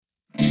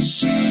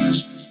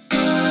This is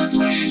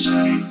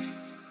Godlazer,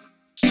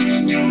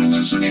 and you're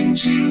listening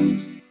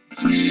to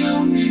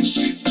Real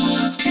Music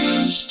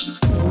Podcast.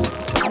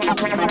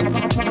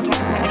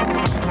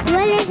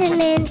 You're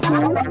listening to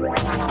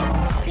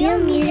Real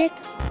Music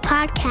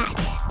Podcast.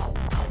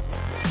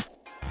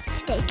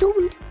 Stay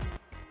tuned.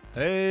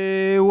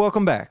 Hey,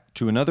 welcome back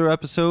to another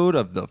episode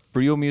of the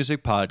Frio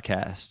Music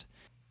Podcast.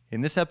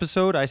 In this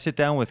episode, I sit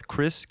down with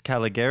Chris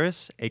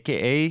Caligaris,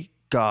 aka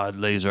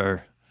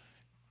Godlazer.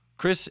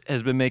 Chris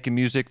has been making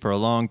music for a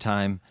long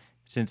time.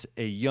 Since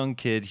a young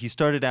kid, he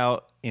started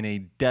out in a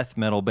death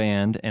metal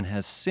band and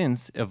has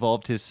since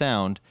evolved his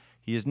sound.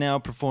 He is now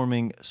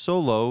performing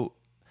solo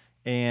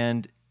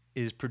and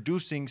is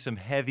producing some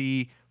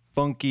heavy,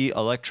 funky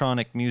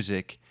electronic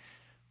music.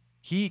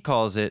 He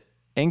calls it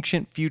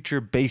Ancient Future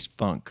Bass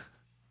Funk.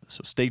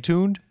 So stay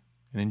tuned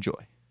and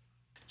enjoy.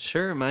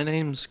 Sure, my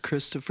name's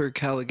Christopher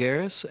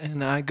Caligaris,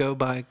 and I go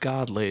by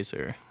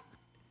Godlazer.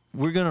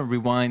 We're going to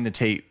rewind the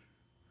tape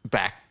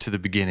back to the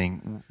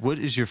beginning. What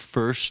is your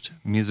first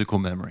musical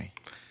memory?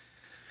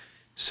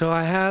 So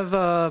I have,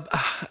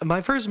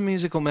 my first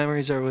musical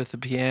memories are with the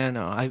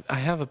piano. I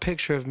have a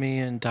picture of me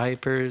in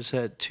diapers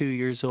at 2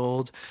 years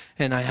old,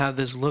 and I have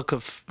this look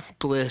of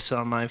bliss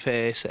on my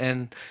face.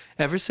 And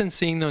ever since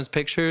seeing those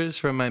pictures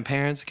from my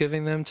parents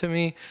giving them to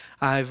me,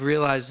 I've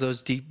realized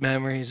those deep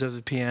memories of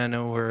the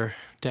piano were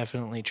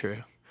definitely true.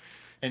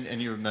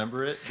 And you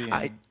remember it being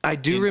I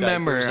do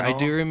remember. diapers and I all?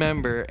 do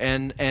remember.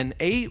 And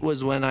 8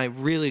 was when I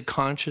really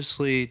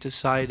consciously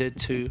decided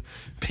to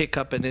pick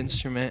up an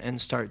instrument and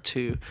start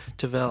to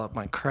develop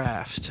my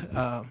craft.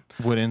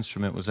 What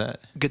instrument was that?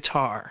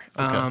 Guitar.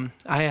 Okay.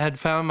 I had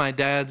found my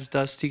dad's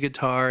dusty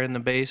guitar in the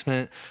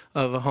basement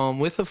of a home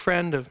with a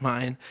friend of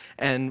mine,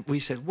 and we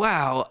said,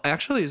 "Wow,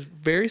 actually, it's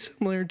very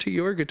similar to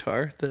your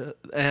guitar."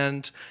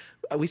 And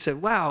we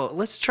said, "Wow,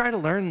 let's try to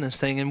learn this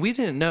thing." And we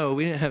didn't know.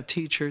 We didn't have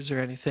teachers or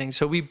anything.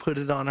 So we put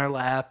it on our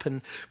lap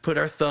and put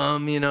our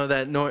thumb,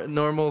 that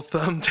normal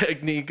thumb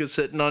technique of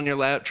sitting on your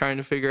lap trying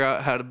to figure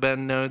out how to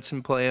bend notes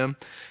and play them.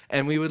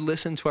 And we would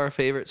listen to our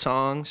favorite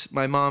songs.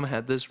 My mom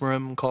had this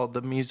room called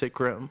the music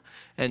room,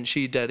 and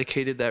she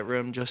dedicated that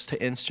room just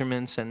to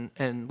instruments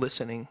and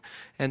listening.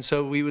 And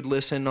so we would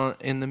listen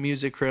in the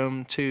music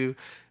room to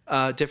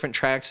different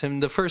tracks.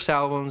 And the first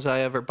albums I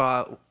ever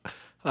bought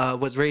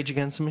was Rage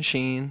Against the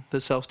Machine,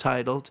 the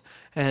self-titled,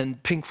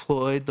 and Pink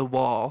Floyd, The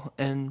Wall,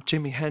 and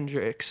Jimi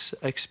Hendrix,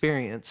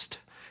 Experienced.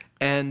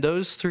 And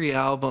those 3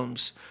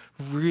 albums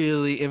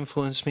really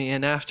influenced me.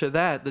 And after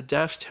that, the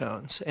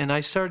Deftones. And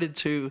I started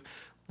to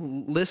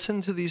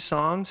listen to these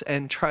songs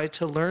and try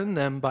to learn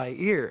them by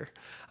ear.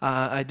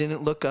 I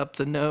didn't look up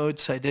the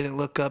notes. I didn't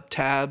look up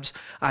tabs.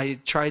 I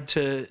tried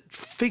to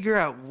figure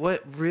out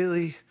what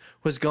really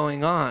was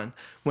going on.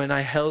 When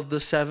I held the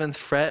 7th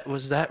fret,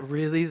 was that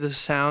really the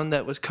sound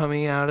that was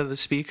coming out of the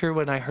speaker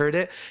when I heard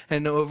it?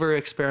 And over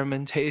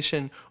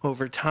experimentation,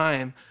 over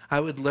time, I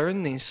would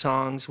learn these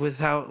songs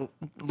without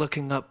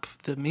looking up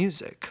the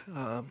music.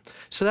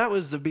 So that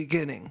was the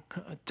beginning,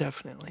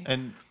 definitely.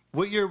 And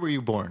what year were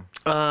you born?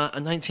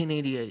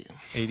 1988.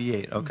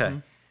 88, okay. Mm-hmm.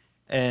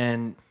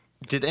 And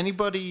did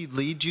anybody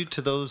lead you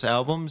to those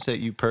albums that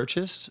you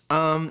purchased?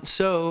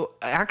 So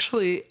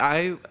actually,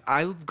 I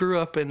grew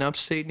up in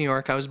upstate New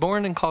York. I was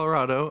born in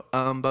Colorado,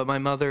 but my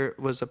mother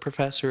was a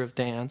professor of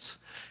dance,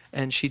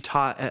 and she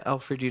taught at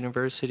Alfred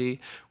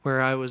University,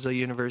 where I was a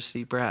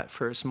university brat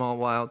for a small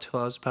while till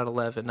I was about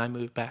 11. I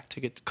moved back to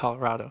get to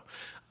Colorado.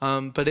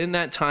 But in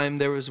that time,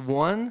 there was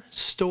one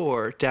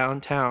store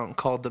downtown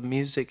called the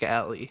Music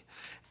Alley,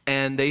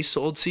 and they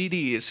sold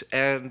CDs,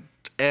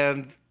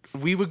 and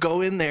we would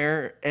go in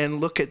there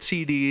and look at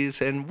CDs,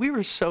 and we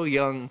were so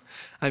young.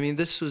 I mean,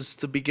 this was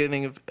the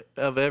beginning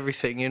of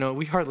everything.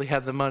 We hardly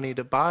had the money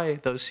to buy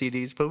those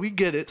CDs, but we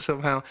get it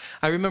somehow.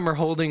 I remember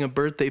holding a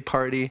birthday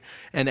party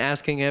and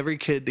asking every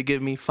kid to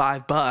give me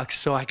 $5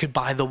 so I could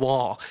buy The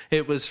Wall.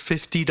 It was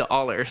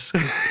 $50.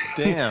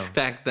 Damn.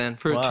 Back then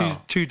for Wow.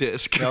 a two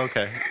disc.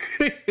 Okay.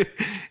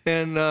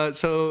 And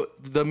so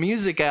the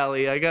Music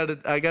Alley, I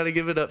gotta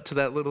give it up to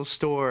that little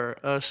store.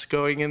 Us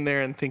going in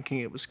there and thinking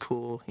it was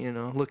cool,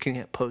 looking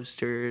at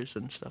posters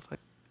and stuff like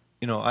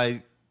that.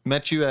 I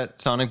met you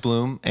at Sonic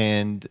Bloom,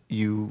 and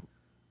you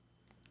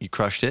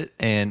crushed it.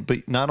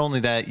 But not only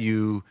that,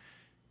 you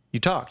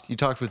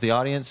talked with the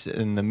audience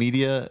and the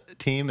media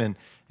team, and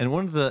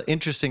one of the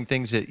interesting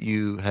things that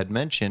you had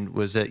mentioned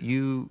was that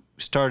you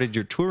started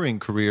your touring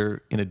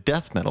career in a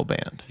death metal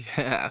band.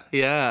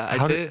 Yeah,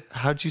 I did.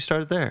 How'd you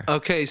start there?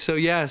 Okay,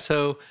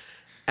 so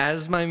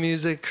as my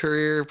music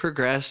career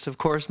progressed, of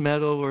course,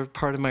 metal were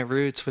part of my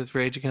roots with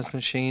Rage Against the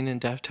Machine and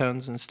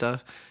Deftones and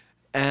stuff.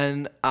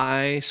 And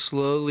I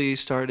slowly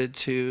started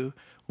to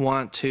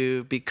want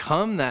to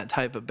become that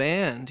type of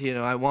band.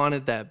 I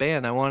wanted that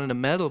band. I wanted a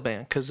metal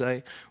band because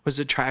I was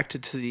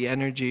attracted to the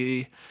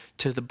energy,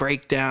 to the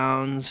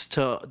breakdowns,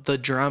 to the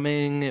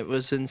drumming. It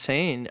was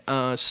insane.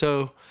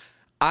 So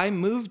I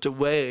moved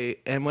away,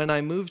 and when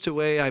I moved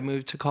away, I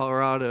moved to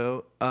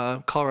Colorado.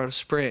 Colorado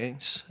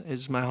Springs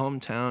is my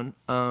hometown.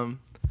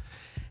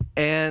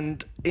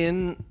 And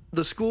in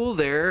the school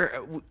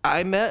there,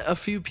 I met a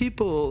few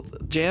people,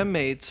 jam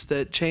mates,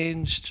 that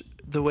changed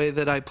the way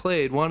that I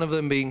played. One of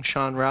them being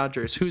Sean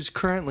Rogers, who's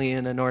currently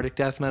in a Nordic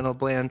death metal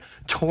band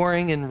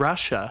touring in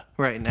Russia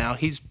right now.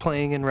 He's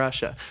playing in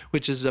Russia,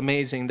 which is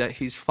amazing that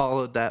he's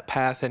followed that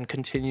path and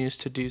continues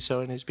to do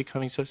so and is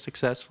becoming so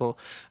successful.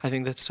 I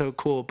think that's so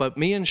cool. But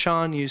me and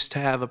Sean used to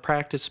have a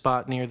practice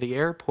spot near the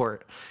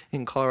airport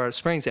in Colorado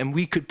Springs, and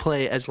we could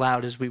play as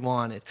loud as we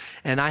wanted.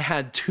 And I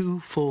had 2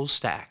 full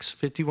stacks,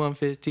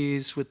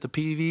 5150s with the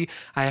PV.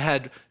 I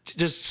had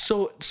just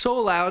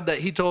so loud that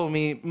he told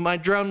me, my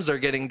drums are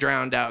getting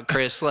drowned out,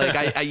 Chris.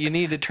 Like, you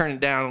need to turn it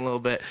down a little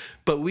bit.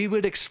 But we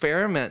would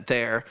experiment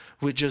there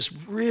with just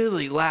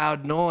really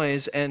loud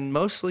noise and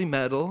mostly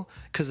metal,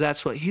 because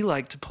that's what he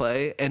liked to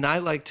play, and I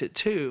liked it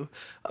too.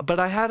 But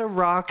I had a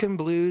rock and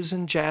blues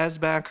and jazz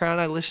background.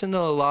 I listened to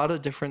a lot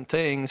of different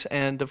things,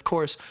 and of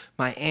course,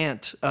 my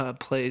aunt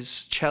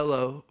plays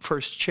cello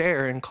first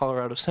chair in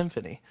Colorado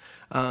Symphony.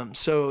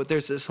 So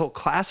there's this whole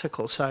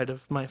classical side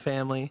of my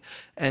family,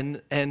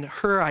 and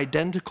her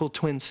identical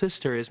twin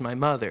sister is my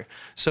mother.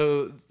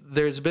 So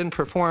there's been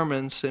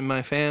performance in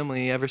my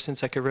family ever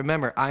since I could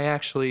remember. I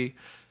actually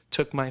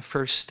took my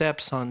first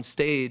steps on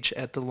stage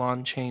at the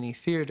Lon Chaney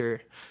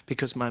Theater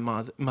because my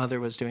mother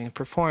was doing a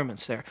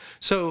performance there.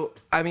 So,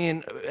 I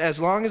mean, as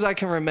long as I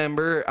can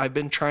remember, I've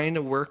been trying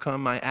to work on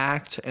my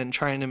act and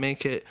trying to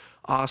make it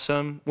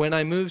awesome. When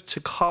I moved to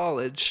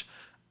college,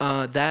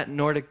 that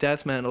Nordic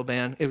death metal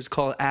band, it was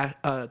called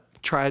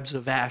Tribes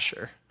of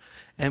Asher.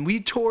 And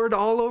we toured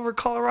all over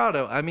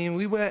Colorado. I mean,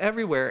 we went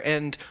everywhere.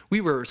 And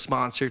we were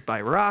sponsored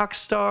by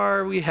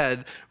Rockstar. We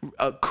had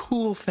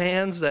cool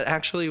fans that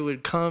actually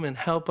would come and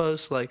help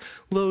us, like,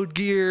 load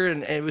gear.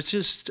 And it was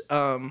just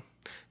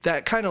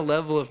that kind of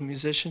level of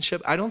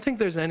musicianship. I don't think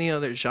there's any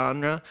other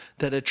genre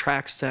that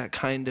attracts that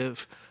kind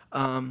of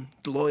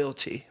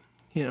loyalty,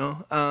 you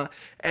know?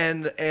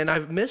 And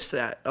I've missed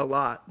that a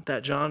lot,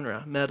 that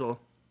genre, metal.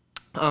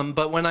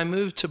 But when I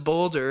moved to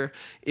Boulder,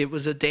 it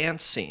was a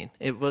dance scene.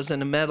 It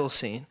wasn't a metal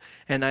scene.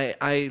 And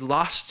I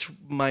lost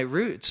my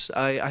roots.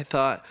 I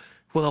thought,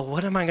 well,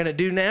 what am I going to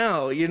do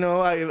now? You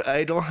know,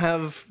 I don't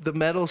have the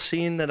metal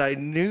scene that I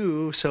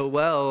knew so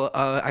well.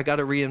 I got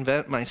to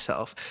reinvent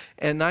myself.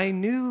 And I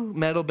knew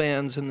metal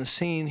bands in the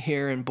scene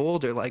here in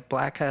Boulder, like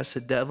Black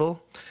Acid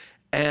Devil.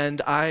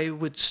 And I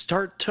would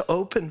start to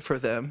open for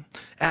them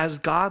as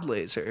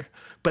Godlazer.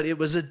 But it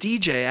was a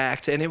DJ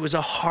act, and it was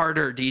a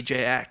harder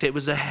DJ act. It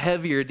was a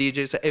heavier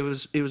DJ.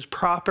 It was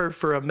proper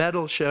for a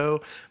metal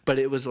show, but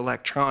it was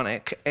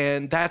electronic.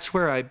 And that's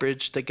where I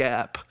bridged the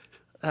gap.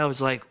 I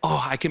was like,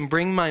 oh, I can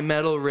bring my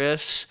metal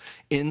riffs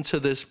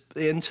into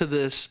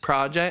this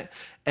project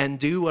and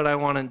do what I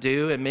want to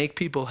do and make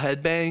people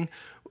headbang,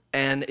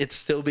 and it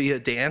still be a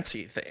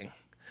dancey thing,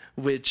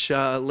 which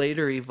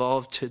later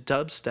evolved to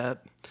dubstep.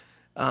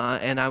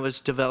 And I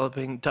was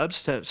developing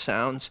dubstep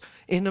sounds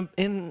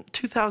in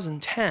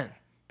 2010.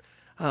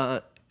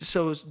 So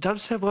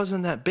dubstep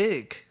wasn't that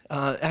big.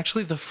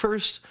 Actually, the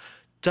first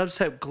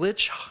dubstep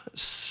glitch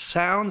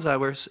sounds I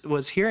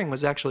was hearing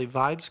was actually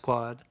Vibe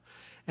Squad.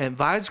 And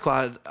Vibe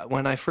Squad,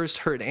 when I first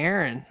heard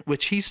Aaron,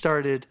 which he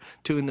started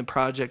doing the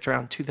project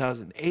around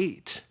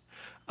 2008,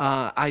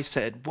 I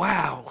said,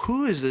 wow,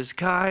 who is this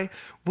guy?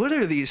 What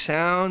are these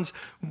sounds?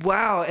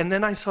 Wow. And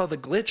then I saw the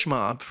Glitch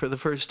Mob for the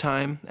first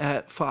time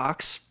at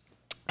Fox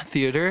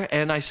Theater,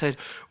 and I said,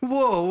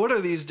 whoa, what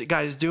are these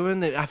guys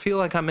doing? I feel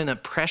like I'm in a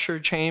pressure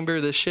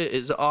chamber. This shit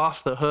is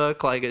off the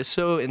hook. Like, it's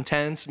so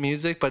intense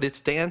music, but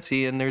it's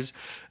dancey, and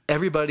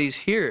everybody's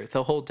here,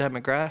 the whole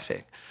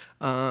demographic.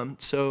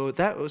 So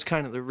that was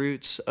kind of the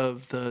roots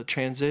of the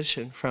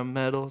transition from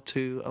metal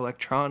to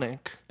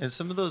electronic. And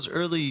some of those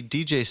early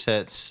DJ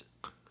sets,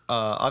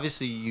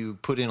 obviously you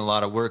put in a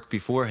lot of work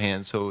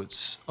beforehand, so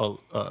it's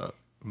a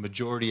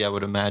majority, I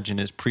would imagine,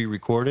 is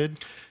pre-recorded.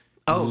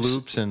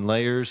 Loops and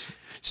layers.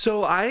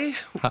 So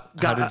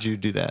how did you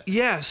do that?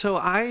 Yeah, so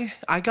I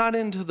got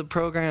into the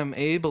program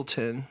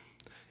Ableton.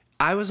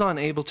 I was on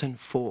Ableton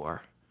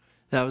 4.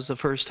 That was the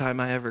first time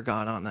I ever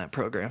got on that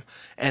program.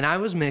 And I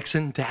was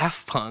mixing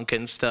Daft Punk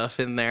and stuff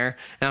in there.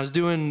 And I was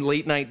doing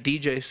late night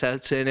DJ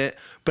sets in it.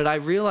 But I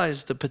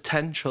realized the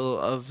potential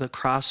of the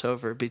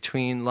crossover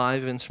between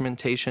live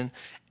instrumentation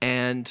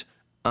and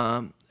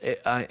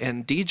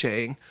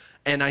DJing.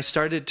 And I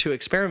started to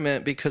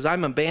experiment because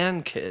I'm a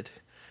band kid.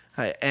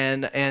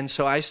 And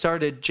so I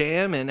started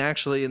jamming.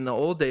 Actually, in the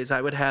old days,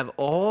 I would have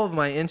all of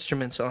my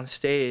instruments on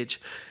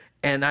stage,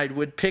 and I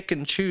would pick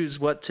and choose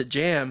what to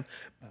jam,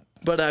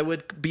 but I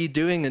would be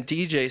doing a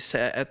DJ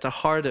set at the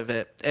heart of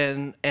it.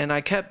 And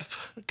I kept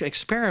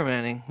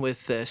experimenting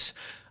with this.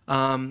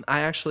 I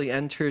actually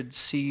entered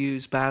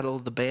CU's Battle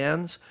of the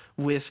Bands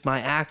with my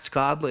act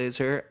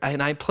Godlazer,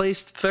 and I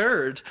placed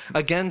third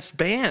against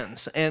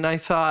bands. And I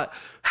thought,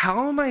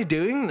 how am I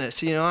doing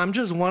this? You know, I'm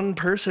just one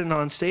person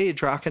on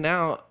stage rocking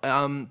out.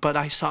 But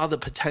I saw the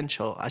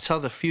potential. I saw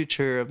the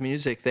future of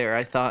music there.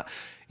 I thought,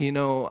 you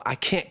know, I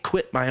can't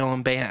quit my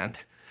own band,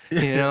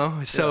 you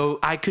know? So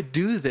I could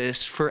do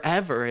this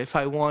forever if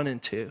I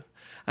wanted to.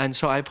 And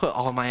so I put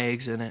all my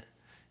eggs in it.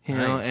 you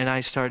know, Nice. and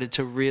I started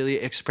to really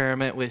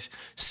experiment with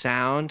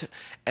sound.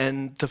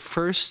 And the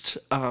first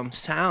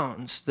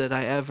sounds that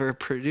I ever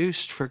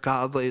produced for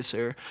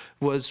Godlazer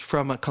was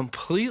from a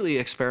completely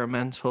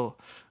experimental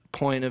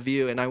point of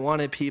view, and I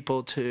wanted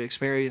people to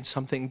experience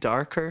something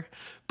darker,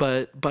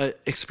 but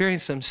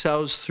experience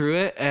themselves through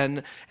it.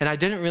 And I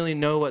didn't really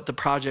know what the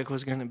project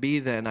was going to be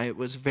then. I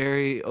was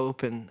very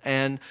open,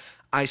 and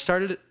I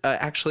started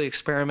actually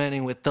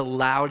experimenting with the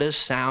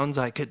loudest sounds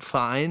I could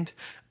find.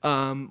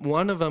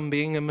 One of them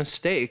being a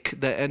mistake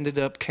that ended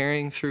up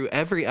carrying through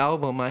every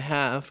album I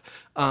have.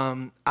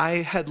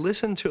 I had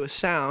listened to a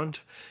sound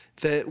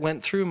that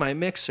went through my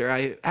mixer.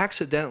 I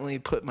accidentally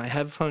put my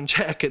headphone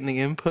jack in the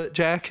input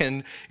jack,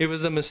 and it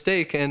was a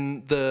mistake.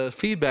 And the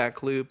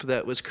feedback loop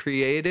that was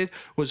created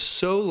was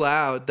so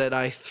loud that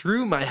I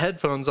threw my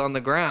headphones on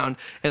the ground,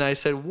 and I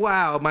said,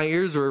 wow, my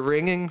ears were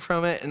ringing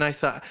from it. And I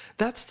thought,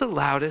 that's the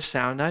loudest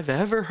sound I've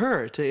ever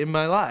heard in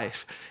my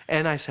life.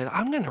 And I said,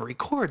 I'm going to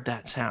record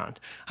that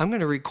sound. I'm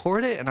going to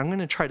record it, and I'm going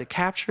to try to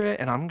capture it,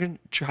 and I'm going to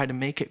try to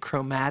make it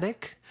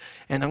chromatic,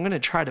 and I'm going to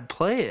try to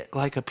play it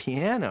like a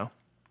piano.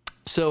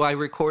 So I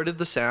recorded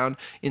the sound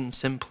in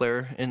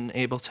Simpler in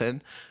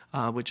Ableton,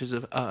 which is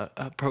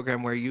a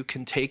program where you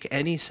can take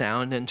any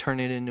sound and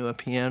turn it into a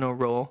piano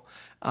roll.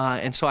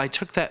 And so I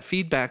took that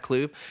feedback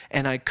loop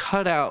and I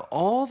cut out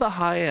all the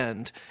high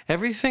end,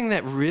 everything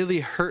that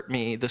really hurt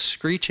me, the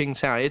screeching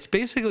sound. It's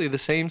basically the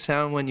same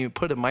sound when you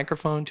put a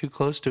microphone too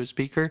close to a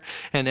speaker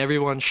and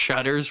everyone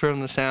shudders from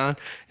the sound.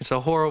 It's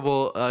a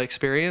horrible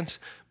experience.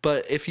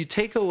 But if you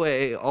take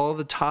away all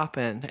the top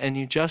end and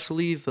you just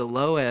leave the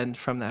low end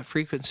from that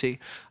frequency,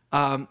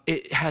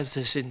 it has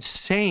this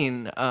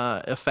insane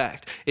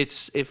effect. It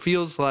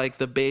feels like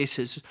the bass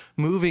is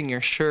moving your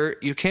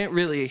shirt. You can't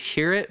really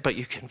hear it, but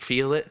you can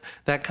feel it,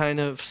 that kind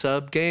of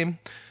sub game.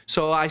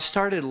 So I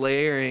started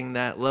layering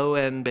that low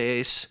end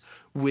bass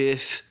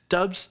with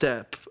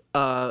dubstep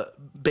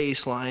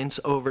bass lines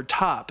over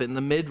top in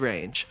the mid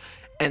range.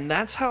 And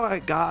that's how I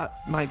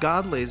got my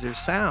Godlazer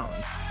sound.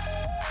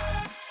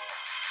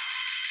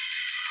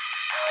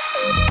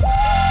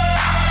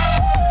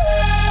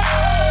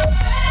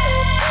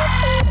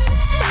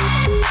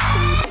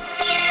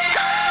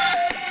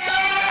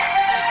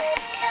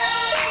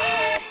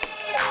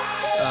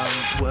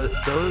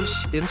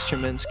 Those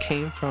instruments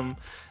came from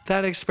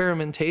that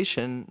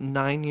experimentation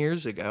 9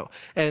 years ago.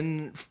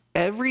 And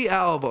every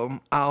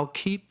album, I'll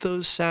keep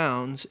those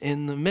sounds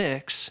in the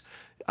mix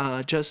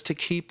just to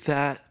keep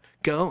that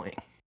going,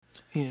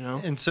 you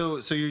know? And so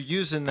you're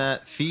using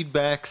that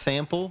feedback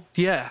sample?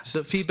 Yeah,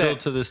 the feedback. Still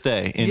to this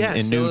day in Yeah,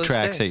 in still new to this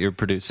tracks day. that you're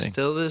producing?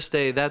 Still to this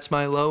day, that's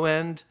my low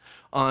end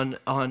on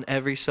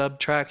every sub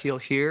track you'll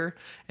hear,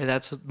 and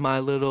that's my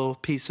little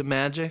piece of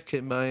magic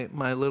and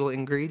my little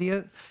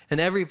ingredient. And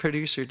every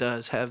producer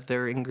does have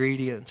their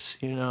ingredients,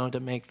 you know,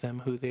 to make them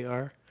who they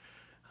are.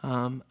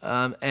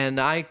 And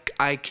I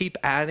keep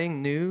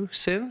adding new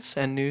synths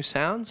and new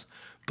sounds,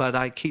 but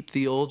I keep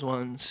the old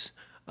ones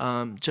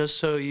just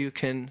so you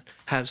can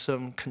have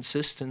some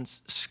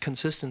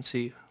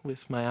consistency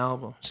with my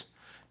albums,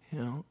 you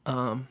know.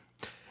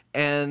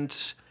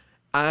 And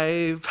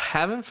I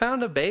haven't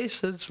found a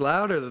bass that's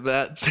louder than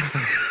that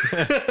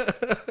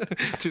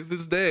to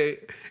this day.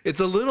 It's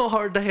a little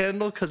hard to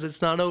handle because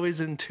it's not always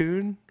in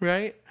tune,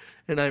 right?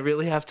 And I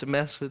really have to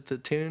mess with the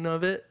tune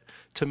of it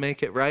to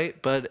make it right,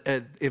 but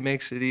it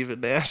makes it even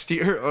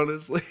nastier,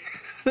 honestly.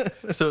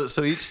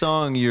 So each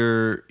song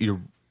you're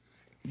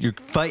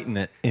fighting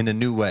it in a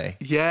new way.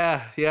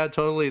 Yeah,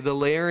 totally. The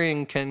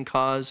layering can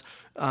cause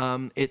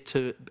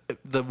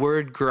the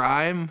word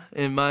grime,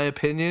 in my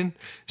opinion,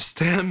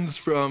 stems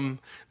from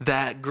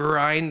that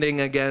grinding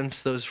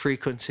against those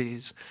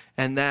frequencies.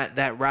 And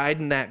that ride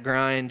and that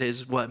grind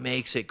is what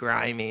makes it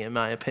grimy, in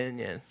my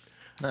opinion.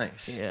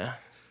 Nice. Yeah.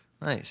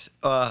 Nice.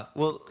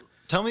 Well,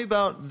 tell me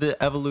about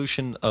the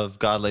evolution of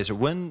Godlazer.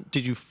 When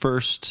did you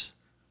first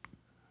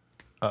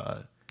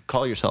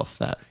call yourself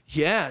that?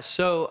 Yeah,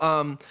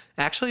 so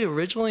actually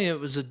originally it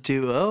was a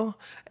duo,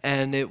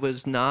 and it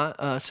was not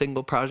a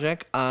single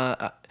project.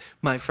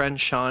 My friend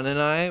Sean and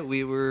I,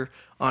 we were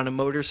on a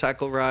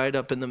motorcycle ride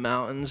up in the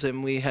mountains,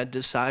 and we had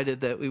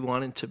decided that we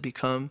wanted to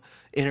become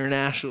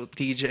international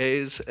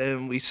DJs,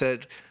 and we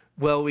said,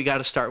 well, we got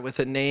to start with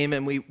a name,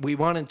 and we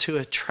wanted to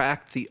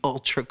attract the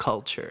ultra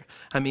culture.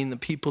 I mean, the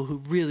people who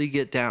really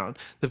get down,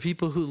 the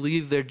people who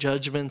leave their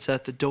judgments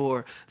at the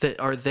door, that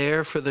are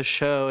there for the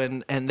show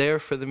and there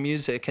for the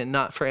music and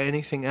not for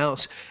anything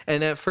else.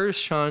 And at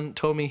first, Sean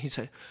told me, he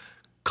said,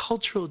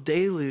 cultural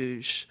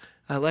deluge.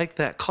 I like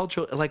that,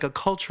 like a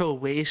cultural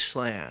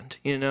wasteland,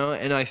 you know?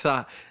 And I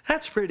thought,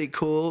 that's pretty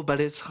cool, but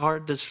it's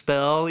hard to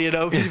spell, you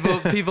know?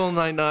 People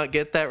might not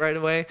get that right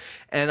away.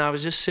 And I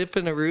was just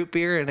sipping a root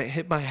beer, and it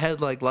hit my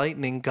head like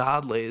lightning,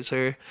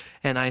 Godlazer.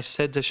 And I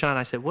said to Sean,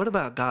 I said, what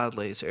about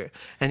Godlazer?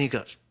 And he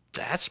goes,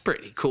 that's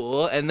pretty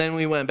cool. And then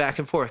we went back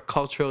and forth,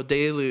 cultural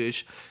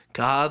deluge,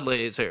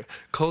 Godlazer,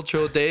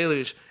 cultural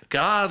deluge,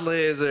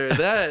 Godlazer.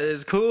 That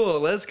is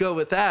cool. Let's go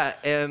with that.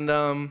 And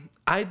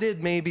I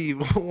did maybe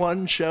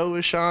one show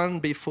with Sean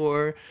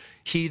before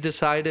he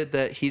decided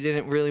that he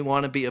didn't really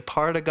want to be a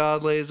part of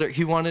Godlazer.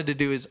 He wanted to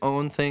do his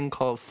own thing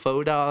called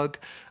Faux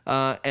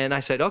and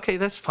I said, okay,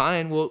 that's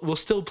fine. We'll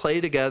still play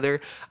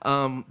together,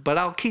 but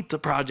I'll keep the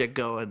project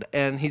going.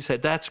 And he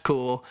said, that's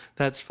cool,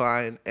 that's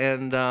fine.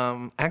 And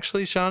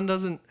actually, Sean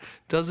doesn't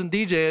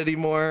DJ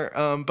anymore,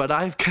 but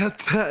I've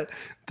kept that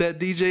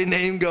DJ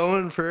name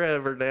going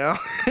forever now.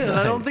 And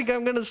I don't think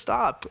I'm gonna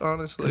stop,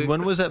 honestly. And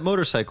when was that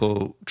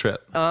motorcycle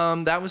trip?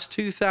 That was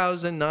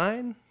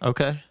 2009.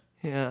 Okay.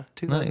 Yeah,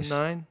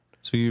 2009. Nice.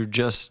 So you're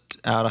just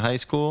out of high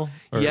school?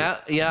 Yeah.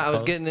 I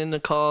was getting into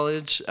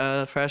college,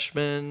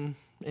 freshman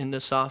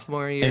into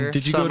sophomore year. And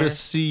did you go to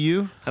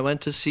CU? I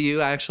went to CU.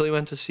 I actually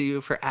went to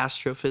CU for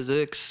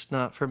astrophysics,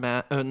 not for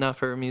not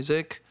for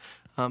music,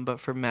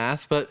 but for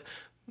math. But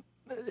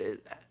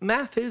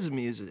math is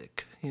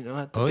music,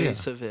 at the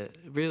base of it.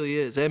 It really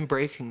is, and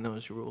breaking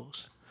those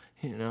rules,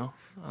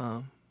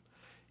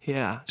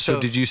 Yeah.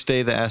 So did you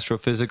stay the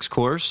astrophysics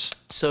course?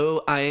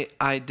 So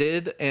I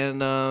did,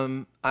 and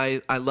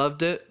I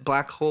loved it.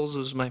 Black holes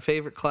was my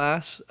favorite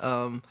class.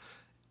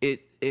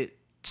 It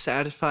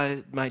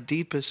satisfied my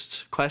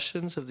deepest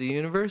questions of the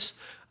universe.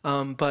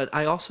 But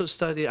I also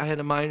studied. I had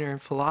a minor in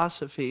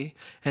philosophy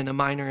and a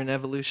minor in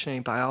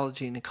evolutionary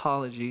biology and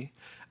ecology.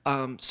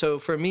 So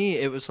for me,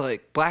 it was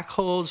like black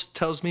holes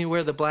tells me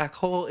where the black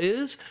hole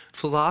is.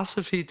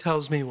 Philosophy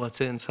tells me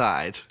what's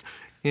inside.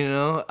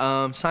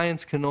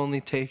 Science can only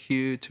take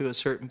you to a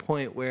certain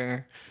point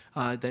where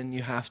then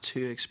you have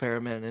to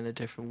experiment in a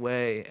different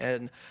way.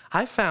 And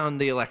I found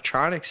the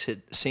electronics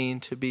scene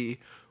to be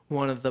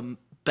one of the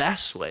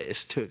best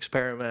ways to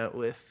experiment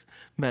with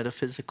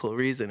metaphysical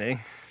reasoning.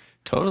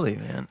 Totally,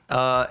 man.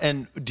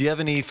 And do you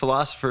have any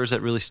philosophers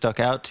that really stuck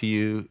out to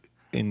you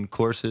in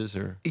courses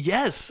or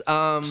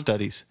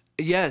studies?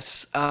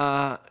 Yes.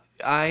 I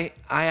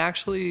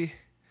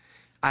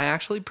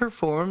actually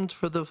performed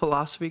for the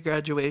philosophy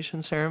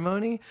graduation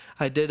ceremony.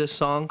 I did a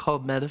song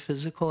called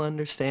Metaphysical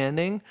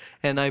Understanding,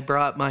 and I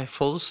brought my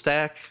full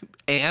stack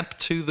amp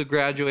to the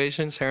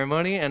graduation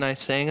ceremony, and I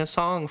sang a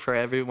song for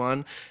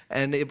everyone,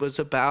 and it was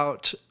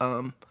about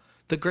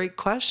the great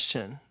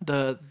question,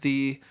 the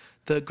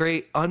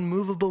great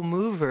unmovable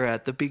mover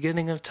at the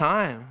beginning of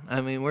time. I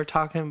mean, we're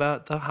talking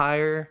about the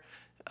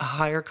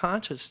higher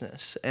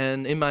consciousness,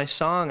 and in my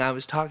song, I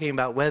was talking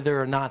about whether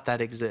or not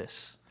that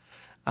exists.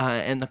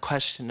 And the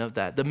question of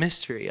that, the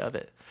mystery of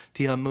it,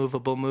 the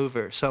unmovable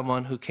mover,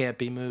 someone who can't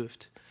be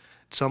moved,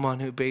 someone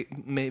who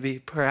maybe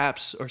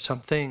perhaps or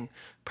something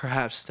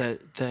perhaps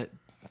that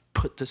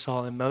put this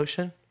all in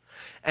motion.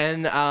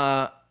 And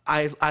I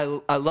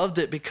loved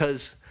it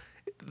because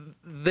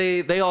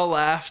they all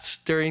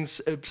laughed during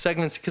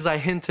segments because I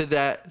hinted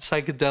at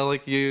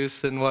psychedelic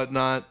use and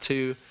whatnot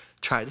to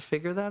try to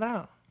figure that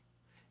out.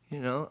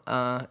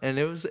 And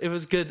it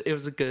was good. It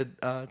was a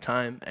good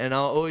time, and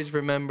I'll always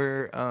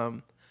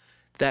remember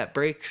that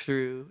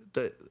breakthrough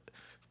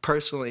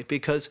personally,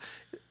 because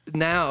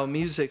now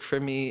music for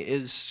me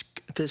is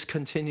this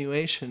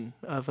continuation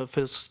of a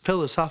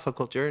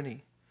philosophical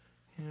journey,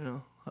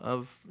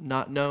 of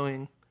not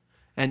knowing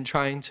and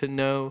trying to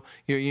know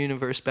your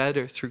universe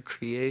better through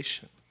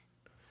creation.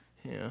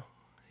 Yeah.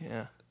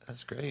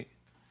 That's great.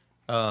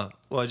 Well,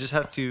 I just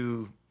have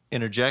to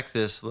interject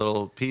this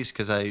little piece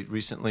because I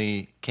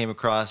recently came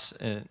across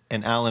an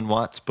Alan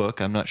Watts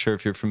book. I'm not sure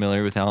if you're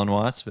familiar with Alan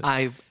Watts, but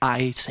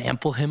I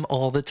sample him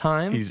all the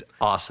time. He's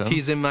awesome.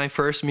 He's in my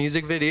first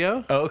music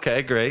video.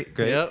 Okay, great.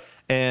 Yep.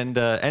 And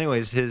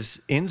anyways,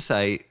 his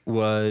insight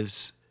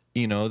was,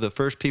 the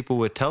first people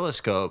with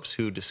telescopes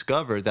who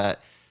discovered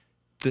that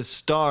the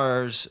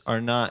stars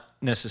are not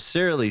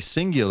necessarily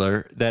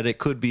singular, that it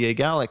could be a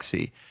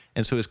galaxy.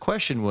 And so his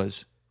question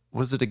was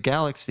it a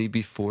galaxy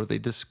before they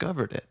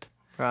discovered it?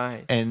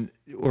 Right.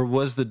 Or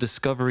was the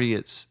discovery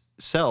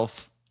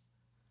itself,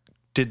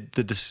 did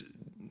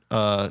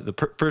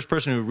first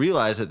person who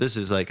realized that this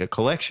is like a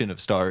collection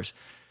of stars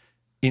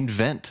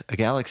invent a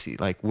galaxy?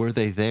 Like, were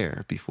they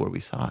there before we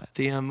saw it?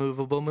 The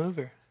unmovable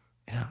mover.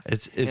 Yeah,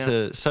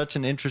 it's such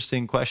an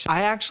interesting question.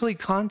 I actually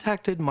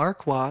contacted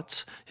Mark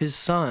Watts, his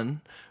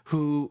son,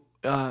 who,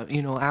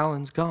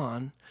 Alan's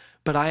gone,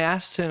 but I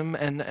asked him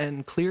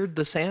and cleared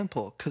the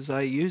sample because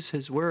I use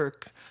his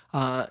work,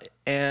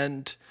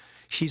 and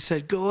he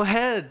said, go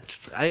ahead.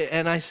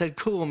 I said,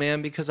 cool,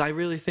 man, because I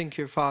really think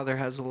your father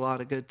has a lot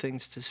of good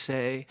things to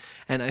say,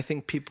 and I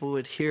think people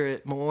would hear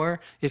it more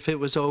if it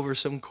was over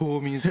some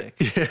cool music.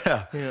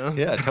 Yeah,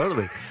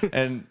 totally.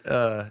 And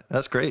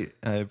that's great.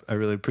 I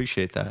really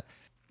appreciate that.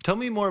 Tell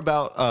me more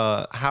about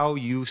how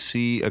you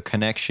see a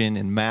connection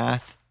in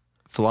math,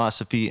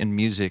 philosophy, and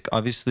music.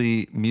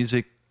 Obviously,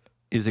 music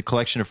is a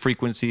collection of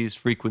frequencies.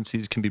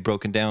 Frequencies can be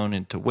broken down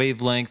into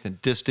wavelength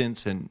and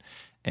distance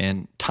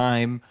and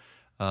time.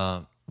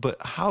 But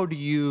how do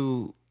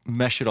you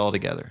mesh it all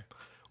together?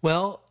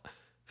 Well,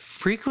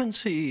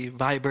 frequency,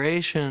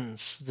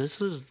 vibrations,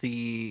 this is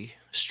the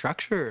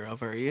structure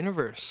of our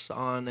universe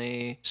on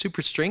a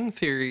superstring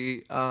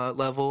theory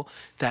level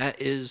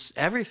that is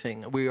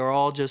everything. We are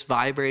all just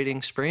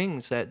vibrating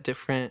springs at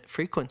different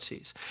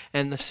frequencies.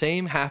 And the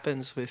same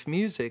happens with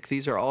music.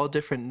 These are all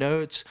different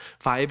notes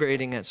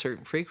vibrating at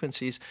certain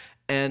frequencies.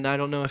 And I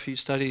don't know if you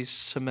study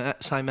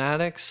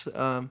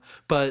cymatics,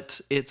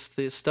 but it's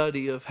the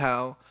study of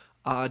how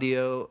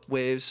audio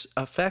waves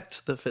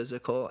affect the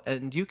physical,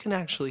 and you can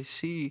actually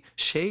see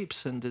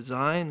shapes and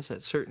designs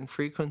at certain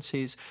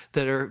frequencies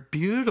that are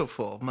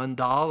beautiful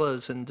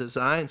mandalas and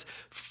designs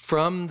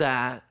from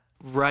that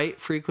right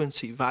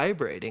frequency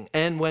vibrating.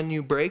 And when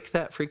you break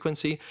that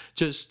frequency,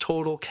 just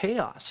total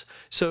chaos.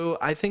 So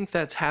I think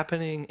that's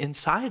happening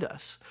inside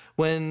us.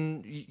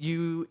 When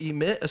you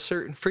emit a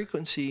certain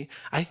frequency,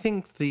 I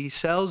think the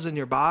cells in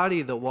your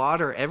body, the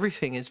water,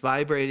 everything is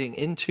vibrating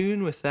in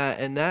tune with that,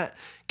 and that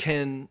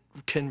can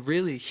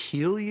really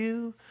heal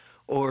you,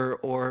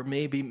 or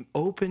maybe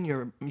open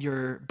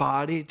your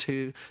body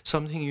to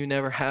something you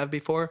never have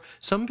before.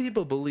 Some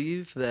people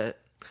believe that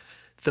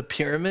the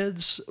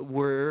pyramids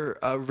were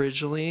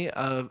originally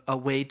a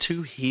way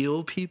to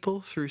heal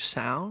people through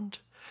sound,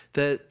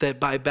 that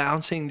by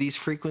bouncing these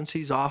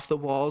frequencies off the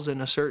walls in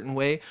a certain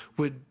way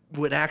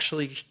would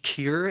actually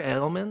cure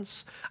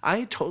ailments.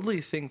 I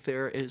totally think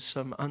there is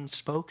some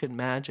unspoken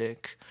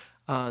magic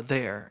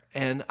there.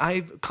 And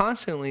I've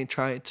constantly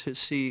tried to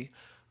see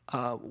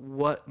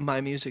what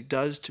my music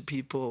does to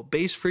people.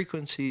 Bass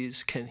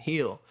frequencies can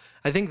heal.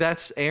 I think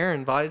that's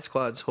Aaron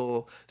Videsquad's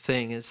whole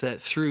thing, is that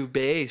through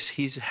bass,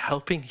 he's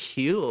helping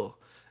heal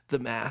the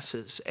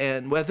masses.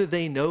 And whether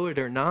they know it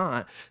or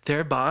not,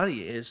 their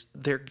body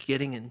they're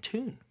getting in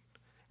tune.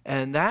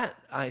 And that,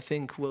 I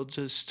think, will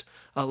just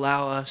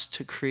allow us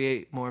to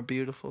create more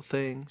beautiful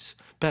things,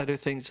 better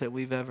things than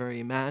we've ever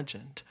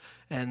imagined.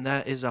 And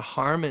that is a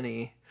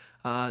harmony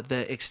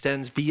that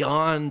extends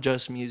beyond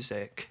just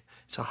music.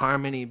 It's a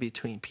harmony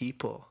between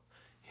people,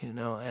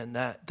 and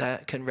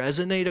that can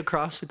resonate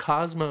across the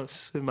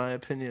cosmos, in my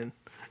opinion.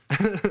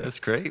 That's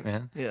great,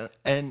 man. Yeah.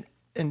 And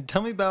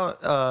tell me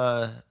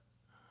about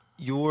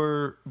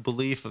your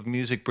belief of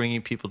music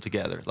bringing people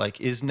together. Like,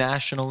 is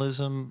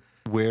nationalism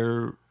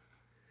where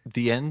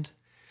the end?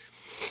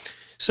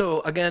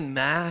 So again,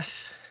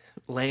 math,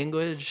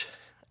 language.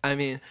 I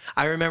mean,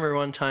 I remember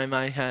one time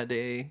I had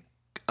a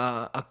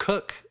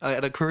cook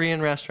at a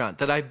Korean restaurant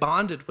that I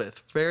bonded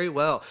with very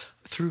well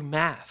through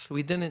math.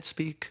 We didn't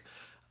speak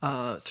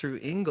through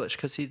English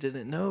because he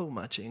didn't know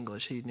much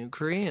English. He knew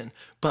Korean.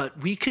 But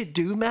we could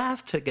do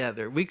math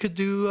together. We could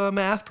do a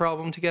math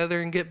problem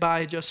together and get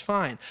by just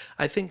fine.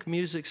 I think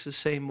music's the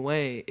same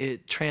way.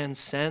 It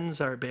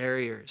transcends our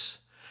barriers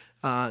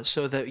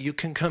so that you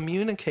can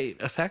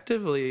communicate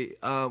effectively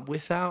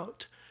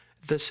without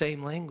the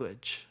same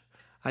language.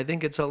 I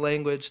think it's a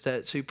language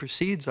that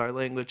supersedes our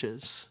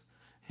languages,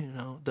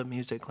 the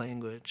music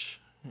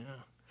language. Yeah.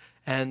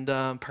 And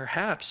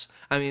perhaps,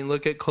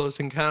 look at Close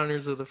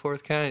Encounters of the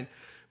Fourth Kind.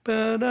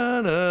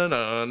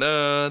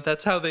 Ba-da-da-da-da.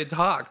 That's how they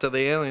talk to the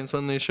aliens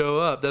when they show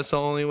up. That's the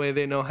only way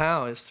they know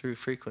how, is through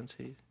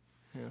frequency.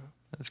 Yeah.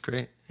 That's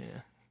great.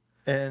 Yeah.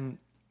 And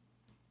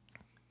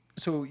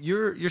so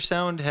your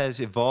sound has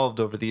evolved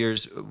over the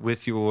years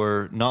with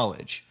your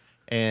knowledge.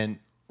 And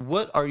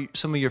what are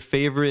some of your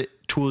favorite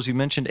tools? You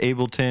mentioned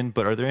Ableton,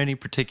 but are there any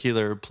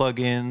particular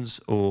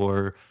plugins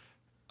or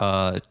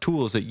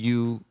tools that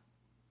you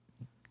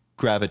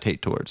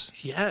gravitate towards?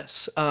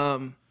 Yes.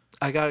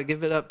 I got to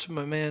give it up to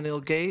my man, Il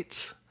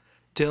Gates.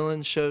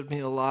 Dylan showed me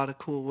a lot of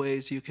cool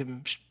ways you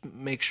can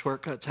make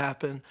shortcuts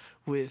happen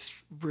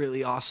with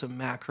really awesome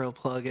macro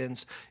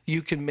plugins.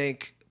 You can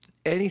make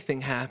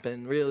anything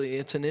happen, really.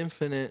 It's an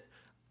infinite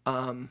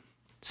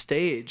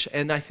stage.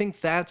 And I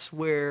think that's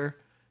where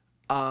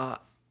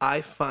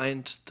I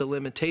find the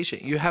limitation.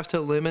 You have to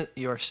limit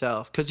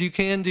yourself, because you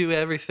can do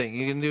everything.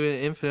 You can do an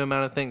infinite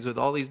amount of things with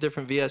all these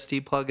different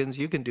VST plugins.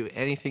 You can do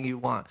anything you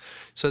want.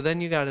 So then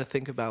you got to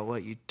think about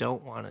what you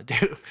don't want to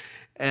do.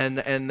 And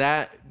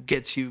that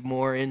gets you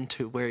more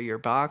into where your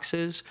box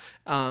is.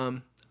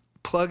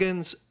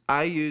 Plugins,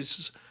 I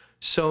use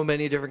so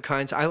many different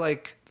kinds. I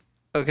like,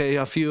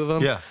 a few of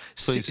them. Yeah,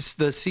 please. It's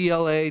the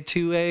CLA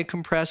 2A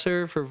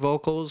compressor for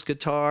vocals,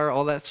 guitar,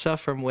 all that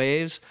stuff from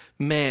Waves.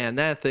 Man,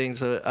 that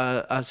thing's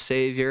a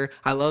savior.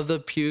 I love the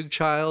Pugue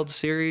Child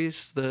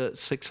series, the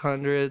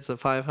 600s, the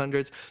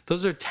 500s.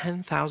 Those are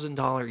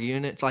 $10,000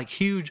 units, like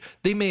huge.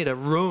 They made a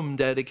room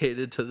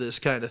dedicated to this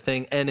kind of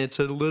thing, and it's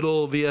a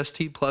little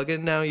VST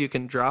plugin now you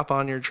can drop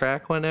on your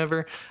track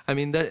whenever.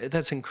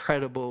 That's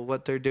incredible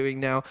what they're doing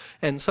now.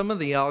 And some of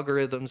the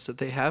algorithms that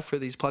they have for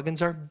these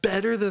plugins are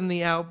better than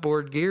the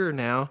outboard gear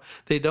now.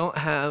 They don't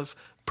have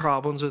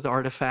problems with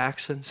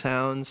artifacts and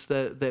sounds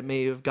that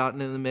may have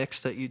gotten in the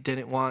mix that you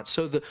didn't want.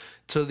 So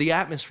the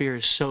atmosphere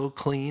is so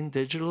clean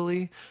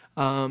digitally.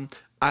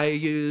 I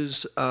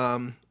use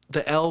the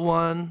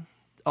L1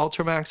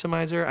 Ultra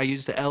Maximizer. I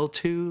use the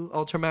L2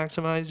 Ultra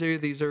Maximizer.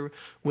 These are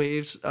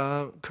waves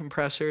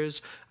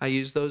compressors. I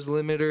use those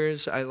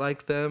limiters. I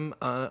like them.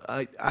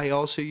 I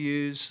also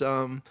use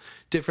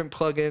different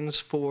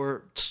plugins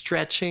for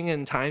stretching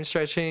and time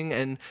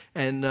stretching,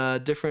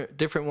 and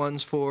different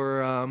ones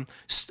for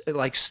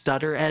like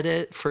stutter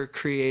edit for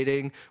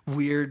creating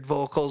weird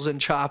vocals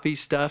and choppy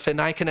stuff.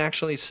 And I can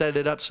actually set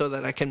it up so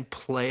that I can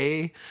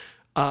play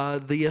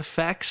the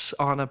effects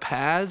on a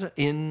pad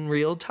in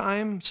real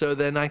time. So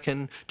then I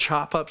can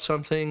chop up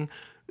something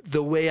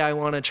the way I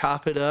want to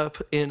chop it up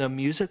in a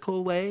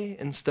musical way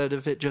instead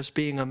of it just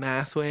being a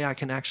math way. I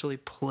can actually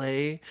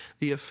play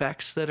the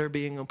effects that are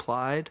being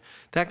applied.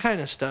 That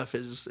kind of stuff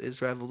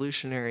is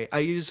revolutionary. I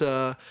use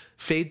a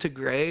fade to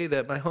gray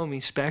that my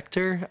homie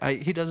Spectre,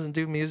 he doesn't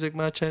do music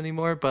much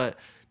anymore, but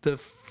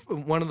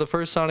one of the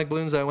first Sonic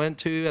Blooms I went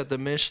to at the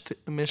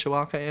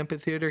Mishawaka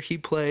Amphitheater, he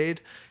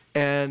played.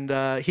 And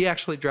he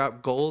actually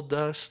dropped Gold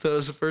Dust. That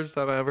was the first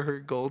time I ever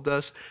heard Gold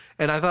Dust.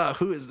 And I thought,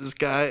 who is this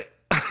guy?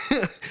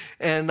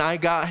 And I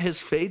got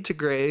his fade to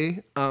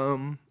gray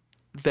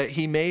that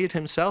he made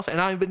himself.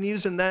 And I've been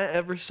using that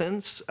ever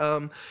since.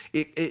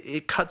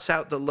 It cuts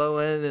out the low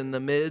end and the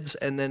mids,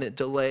 and then it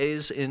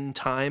delays in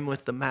time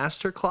with the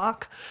master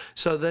clock.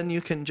 So then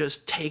you can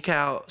just take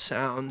out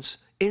sounds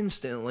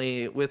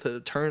instantly with a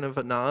turn of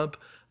a knob.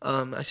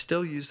 I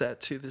still use that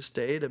to this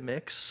day to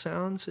mix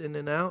sounds in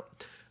and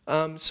out.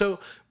 So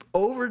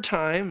over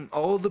time,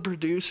 all the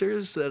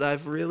producers that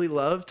I've really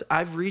loved,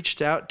 I've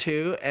reached out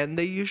to, and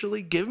they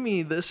usually give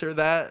me this or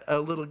that, a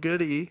little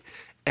goodie.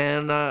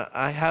 And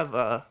I have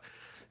a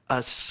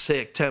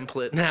sick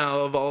template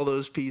now of all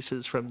those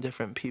pieces from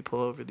different people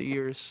over the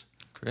years.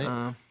 Great.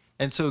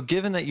 And so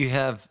given that you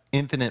have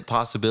infinite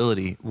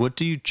possibility, what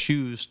do you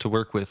choose to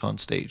work with on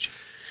stage?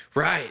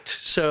 Right.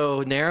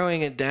 So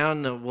narrowing it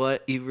down to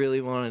what you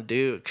really want to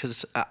do,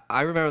 because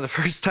I remember the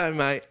first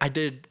time I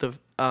did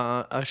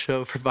a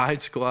show for Vibe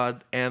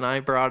Squad, and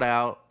I brought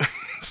out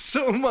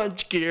so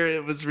much gear,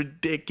 it was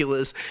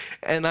ridiculous.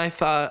 And I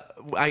thought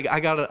I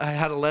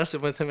had a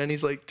lesson with him, and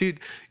he's like, dude,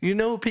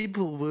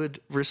 people would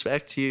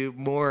respect you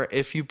more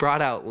if you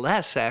brought out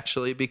less,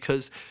 actually,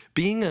 because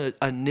being a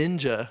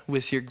ninja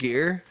with your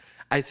gear,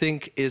 I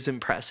think, is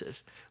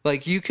impressive.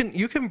 Like, you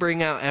can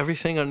bring out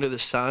everything under the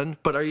sun,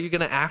 but are you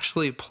going to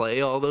actually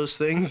play all those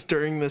things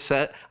during the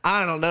set?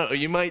 I don't know.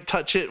 You might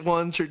touch it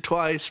once or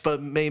twice,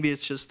 but maybe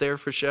it's just there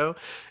for show.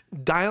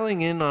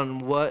 Dialing in on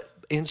what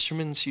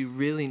instruments you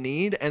really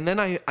need. And then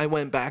I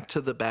went back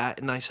to the bat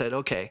and I said,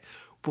 okay,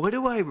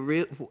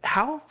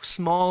 how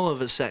small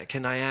of a set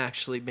can I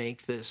actually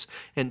make this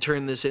and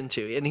turn this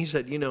into? And he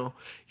said,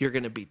 you're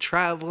going to be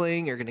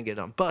traveling, you're going to get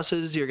on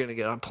buses, you're going to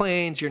get on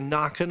planes, you're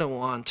not going to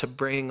want to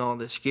bring all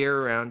this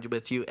gear around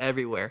with you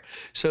everywhere.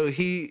 So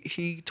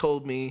he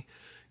told me,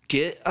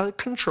 get a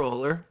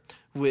controller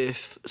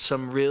with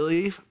some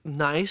really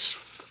nice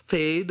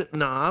fade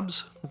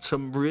knobs,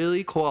 some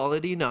really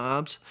quality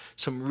knobs,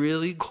 some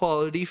really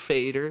quality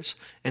faders,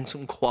 and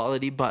some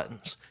quality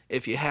buttons.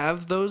 If you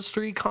have those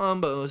three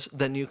combos,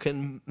 then you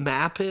can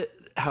map it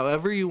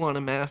however you want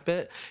to map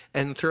it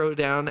and throw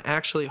down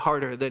actually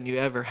harder than you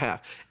ever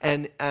have.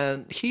 And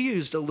he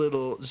used a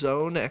little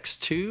Zone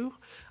X2,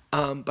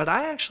 but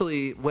I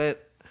actually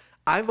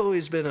I've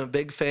always been a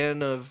big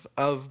fan of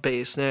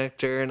Bass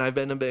Nectar, and I've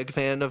been a big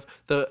fan of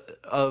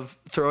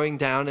throwing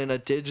down in a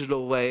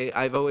digital way.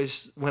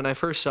 When I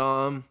first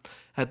saw him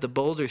at the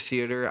Boulder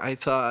Theater, I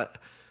thought,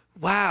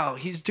 wow,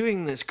 he's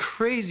doing this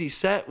crazy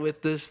set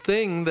with this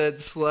thing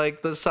that's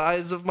like the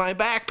size of my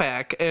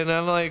backpack. And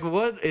I'm like,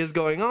 what is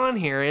going on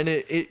here? And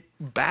it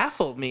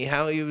baffled me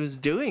how he was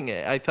doing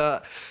it. I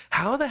thought,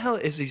 how the hell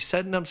is he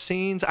setting up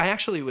scenes? I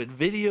actually would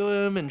video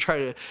him and try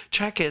to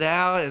check it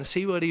out and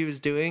see what he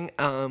was doing.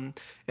 And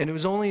it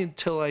was only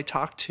until I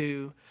talked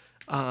to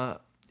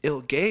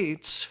Il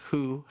Gates,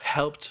 who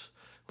helped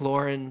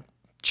Lauren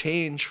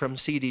change from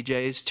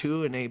CDJs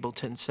to an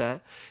Ableton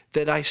set,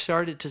 that I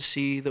started to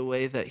see the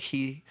way that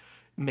he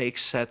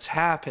makes sets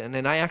happen.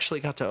 And I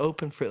actually got to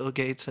open for Il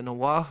Gates in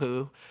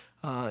Oahu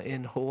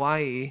in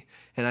Hawaii,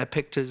 and I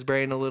picked his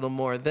brain a little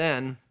more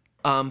then.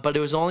 But it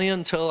was only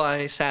until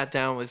I sat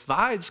down with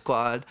Vibe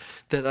Squad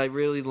that I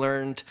really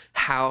learned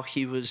how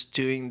he was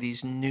doing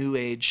these new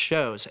age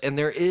shows. And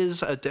there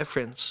is a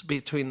difference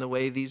between the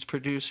way these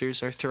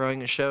producers are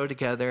throwing a show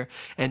together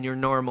and your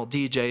normal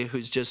DJ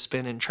who's just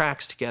spinning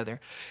tracks together.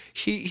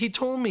 He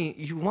told me,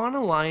 you want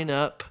to line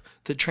up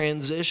the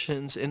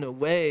transitions in a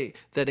way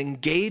that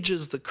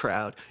engages the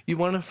crowd. You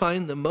want to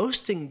find the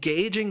most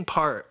engaging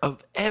part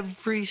of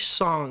every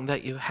song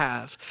that you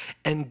have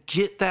and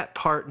get that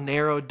part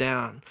narrowed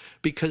down,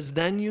 because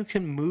then you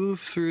can move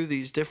through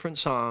these different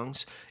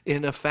songs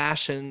in a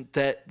fashion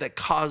that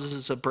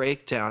causes a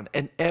breakdown.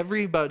 And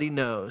everybody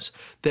knows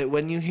that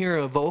when you hear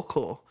a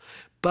vocal,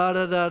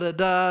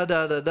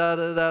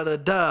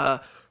 ba-da-da-da-da-da-da-da-da-da-da,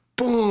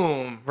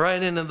 boom,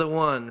 right into the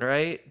one,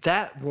 right?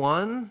 That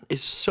one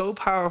is so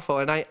powerful.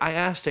 And I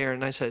asked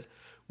Aaron, I said,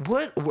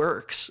 what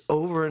works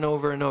over and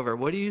over and over?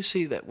 What do you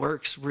see that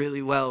works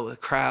really well with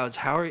crowds?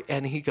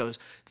 And he goes,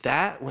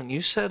 that when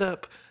you set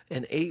up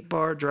an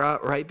 8-bar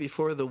drop right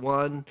before the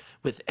one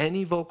with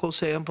any vocal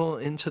sample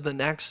into the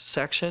next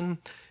section,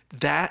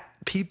 that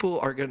people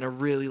are going to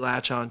really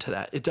latch on to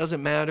that. It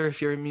doesn't matter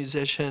if you're a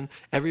musician,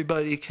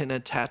 everybody can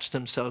attach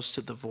themselves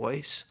to the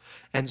voice,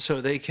 and so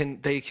they can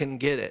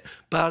get it.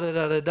 Ba da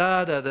da da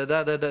da da da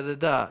da da da da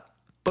da.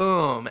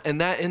 Boom.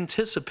 And that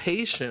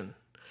anticipation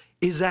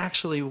is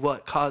actually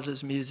what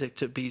causes music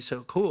to be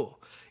so cool,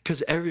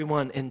 because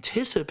everyone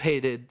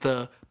anticipated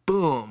the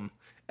boom.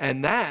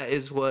 And that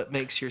is what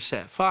makes your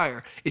set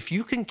fire. If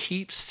you can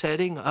keep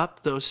setting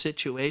up those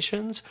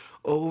situations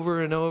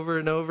over and over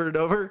and over and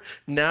over,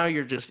 now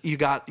you're just, you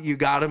got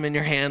them in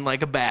your hand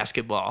like a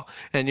basketball,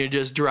 and you're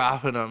just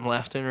dropping them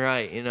left and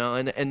right, you know.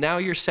 And now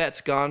your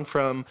set's gone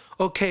from,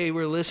 okay,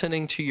 we're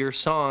listening to your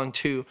song,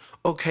 to,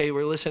 okay,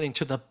 we're listening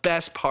to the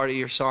best part of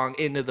your song,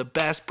 into the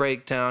best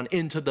breakdown,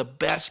 into the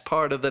best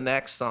part of the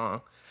next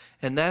song.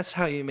 And that's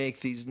how you make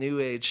these new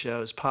age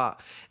shows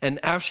pop. And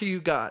after you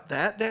got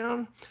that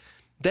down,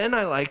 then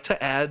I like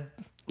to add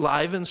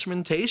live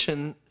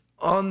instrumentation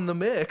on the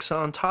mix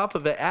on top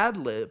of it, ad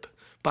lib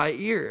by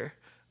ear.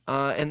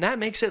 And that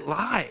makes it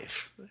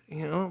live.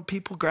 You know,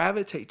 people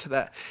gravitate to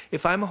that.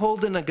 If I'm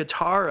holding a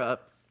guitar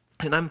up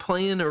and I'm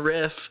playing a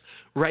riff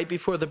right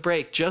before the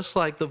break, just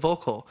like the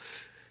vocal,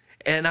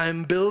 and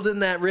I'm building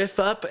that riff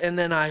up, and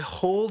then I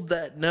hold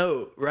that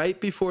note right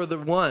before the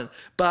one,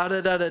 ba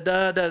da da da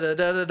da da da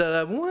da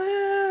da da,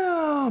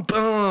 wow,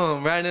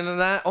 boom, right into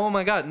that. Oh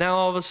my God! Now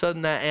all of a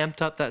sudden that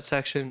amped up that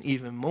section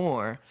even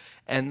more,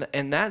 and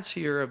that's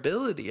your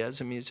ability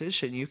as a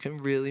musician. You can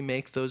really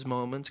make those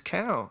moments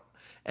count,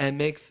 and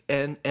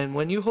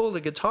when you hold a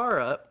guitar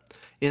up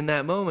in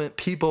that moment,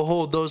 people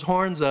hold those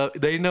horns up.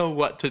 They know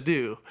what to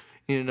do.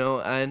 You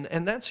know,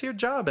 and that's your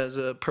job as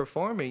a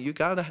performer. You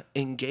got to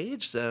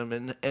engage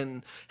them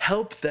and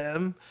help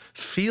them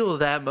feel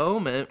that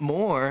moment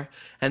more.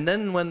 And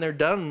then when they're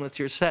done with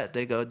your set,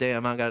 they go,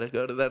 damn, I got to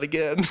go to that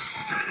again.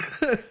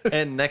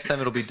 And next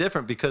time it'll be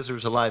different because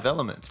there's a live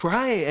element.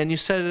 Right. And you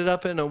set it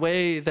up in a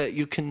way that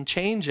you can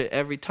change it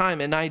every time.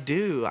 And I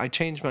do. I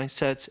change my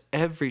sets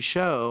every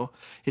show.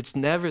 It's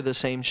never the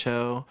same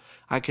show.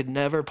 I could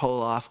never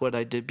pull off what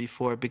I did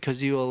before,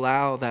 because you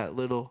allow that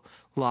little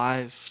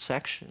live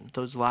section,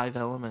 those live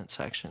element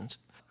sections.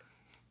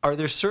 Are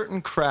there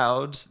certain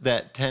crowds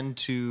that tend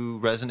to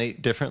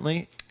resonate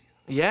differently?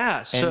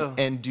 Yeah. So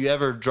and do you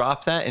ever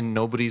drop that and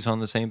nobody's on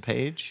the same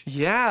page?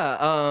 Yeah.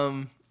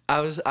 I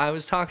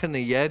was talking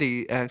to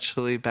Yeti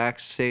actually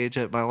backstage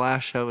at my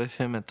last show with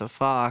him at the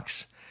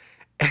Fox,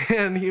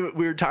 and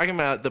we were talking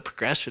about the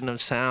progression of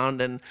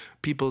sound and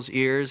people's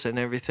ears and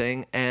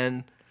everything,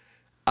 and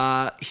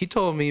he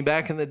told me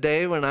back in the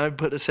day when I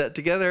put a set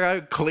together, I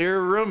would clear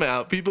a room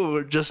out. People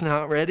were just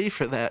not ready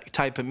for that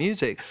type of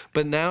music.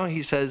 But now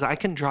he says I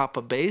can drop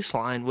a bass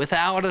line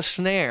without a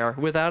snare,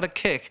 without a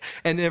kick,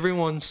 and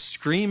everyone's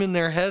screaming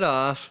their head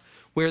off,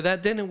 where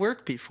that didn't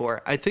work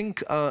before. I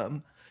think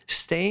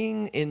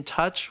staying in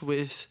touch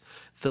with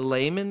the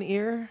layman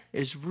ear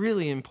is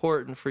really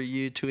important for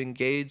you to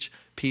engage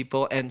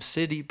people, and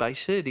city by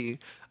city,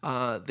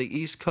 the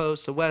East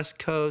Coast, the West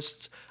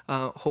Coast,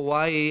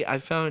 Hawaii, I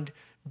found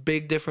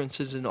big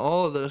differences in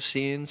all of those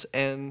scenes,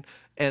 and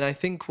I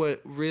think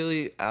what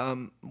really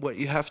what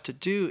you have to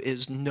do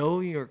is know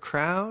your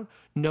crowd,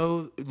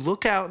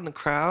 look out in the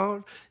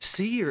crowd,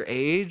 see your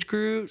age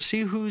group,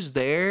 see who's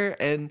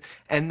there, and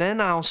then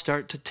I'll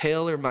start to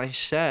tailor my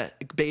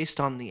set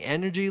based on the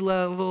energy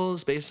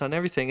levels, based on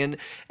everything.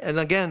 And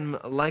again,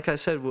 like I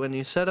said, when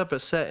you set up a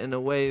set in a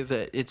way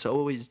that it's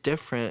always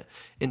different,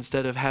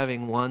 instead of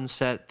having one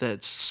set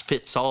that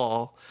fits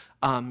all,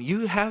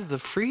 you have the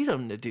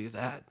freedom to do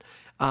that.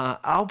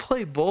 I'll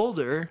play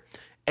Boulder,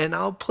 and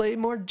I'll play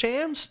more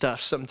jam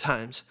stuff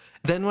sometimes.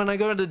 Then when I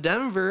go to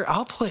Denver,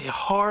 I'll play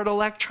hard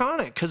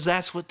electronic, because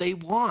that's what they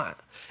want.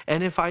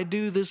 And if I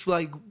do this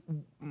like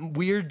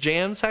weird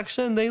jam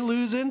section, they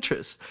lose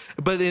interest.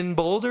 But in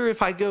Boulder,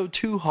 if I go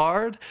too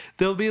hard,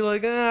 they'll be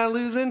like, I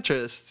lose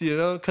interest, you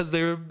know, because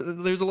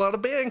there's a lot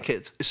of band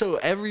kids. So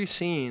every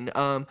scene,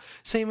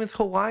 same with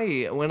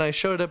Hawaii. When I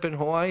showed up in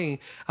Hawaii,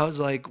 I was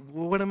like,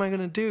 well, what am I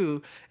going to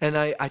do? And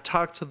I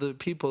talked to the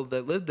people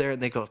that live there,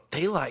 and they go,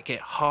 they like it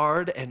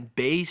hard and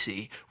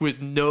bassy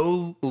with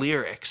no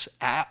lyrics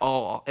at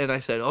all. And I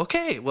said,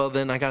 okay, well,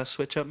 then I got to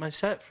switch up my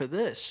set for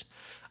this.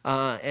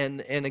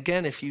 And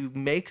again, if you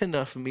make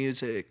enough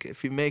music,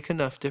 if you make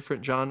enough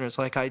different genres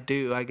like I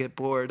do, I get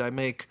bored. I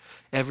make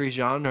every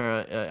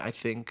genre, I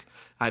think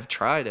I've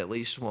tried at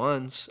least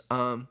once.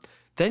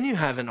 Then you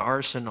have an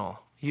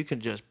arsenal. You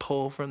can just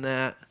pull from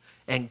that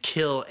and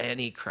kill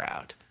any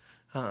crowd,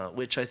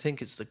 which I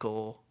think is the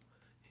goal.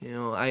 You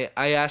know, I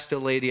asked a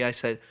lady, I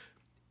said,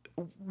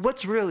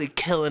 what's really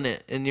killing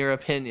it in your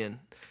opinion?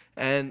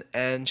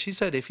 And she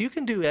said, if you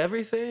can do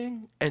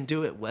everything and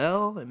do it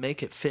well and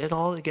make it fit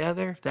all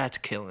together, that's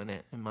killing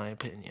it, in my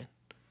opinion.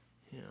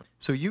 Yeah.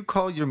 So you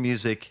call your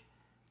music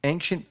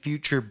ancient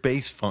future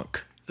bass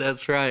funk.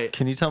 That's right.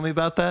 Can you tell me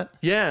about that?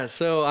 Yeah.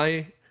 So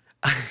I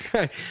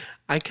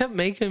I kept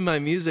making my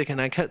music and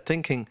I kept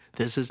thinking,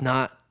 this is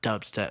not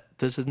dubstep.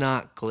 This is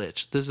not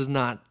glitch. This is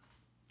not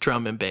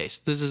drum and bass.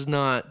 This is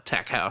not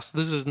tech house.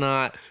 This is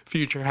not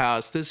future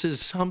house. This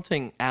is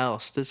something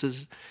else. This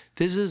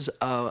is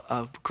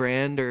a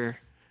grander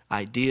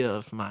idea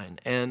of mine.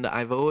 And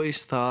I've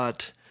always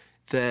thought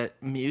that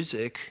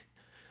music,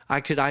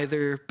 I could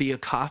either be a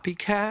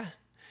copycat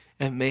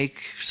and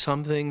make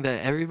something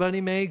that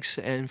everybody makes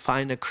and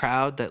find a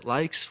crowd that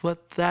likes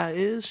what that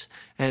is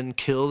and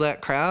kill that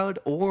crowd,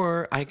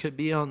 or I could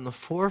be on the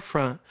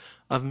forefront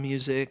of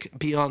music,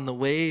 be on the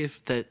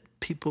wave that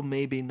people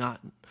maybe not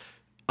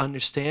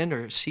understand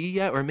or see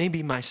yet, or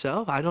maybe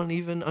myself, I don't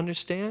even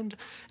understand.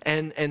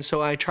 And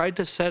so I tried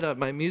to set up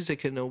my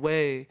music in a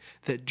way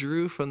that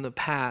drew from the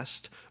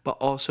past but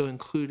also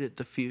included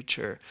the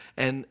future.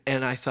 And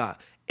I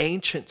thought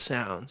ancient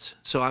sounds.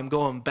 So I'm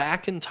going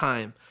back in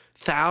time,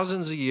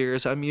 thousands of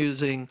years. I'm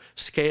using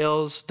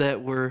scales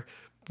that were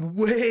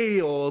way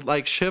old,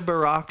 like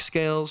Shibarak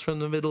scales from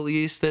the Middle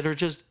East that are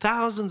just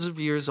thousands of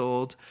years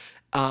old,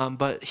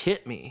 but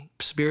hit me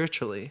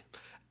spiritually.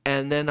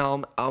 And then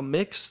I'll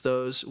mix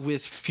those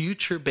with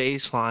future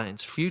bass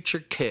lines, future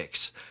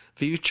kicks,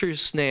 future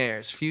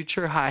snares,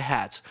 future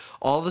hi-hats,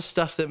 all the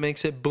stuff that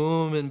makes it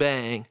boom and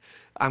bang.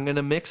 I'm going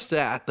to mix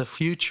that, the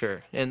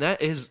future. And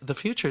the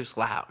future is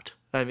loud.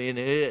 I mean,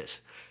 it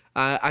is.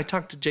 I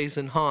talked to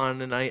Jason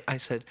Hahn and I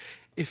said,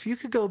 if you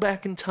could go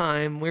back in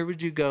time, where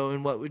would you go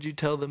and what would you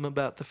tell them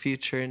about the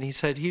future? And he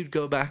said he'd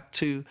go back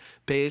to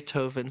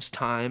Beethoven's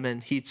time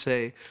and he'd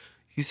say,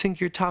 you think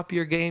you're top of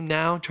your game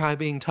now? Try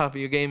being top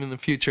of your game in the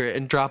future,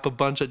 and drop a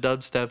bunch of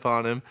dubstep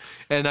on him.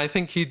 And I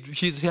think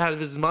he'd had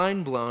his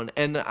mind blown.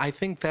 And I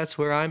think that's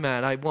where I'm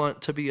at. I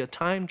want to be a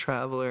time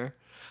traveler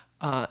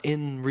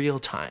in real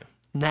time,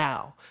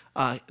 now.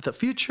 The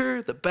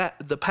future,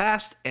 the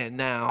past, and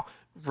now,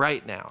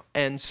 right now.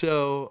 And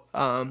so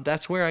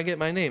that's where I get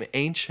my name.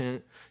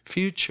 Ancient,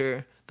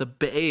 future, the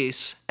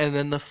bass, and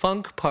then the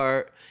funk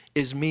part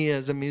is me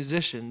as a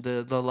musician,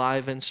 the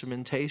live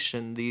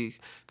instrumentation, the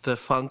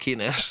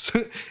funkiness,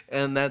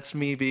 and that's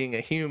me being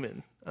a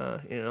human,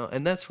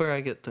 and that's where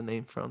I get the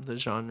name from, the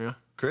genre.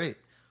 Great.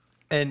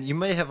 And you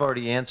may have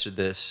already answered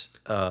this,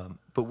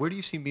 but where do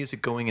you see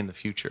music going in the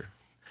future?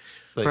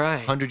 Like Right.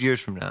 100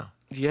 years from now?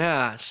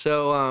 Yeah,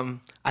 so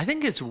I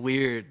think it's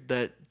weird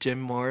that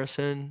Jim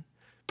Morrison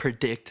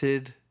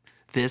predicted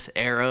this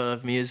era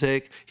of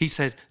music. He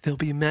said, there'll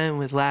be men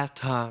with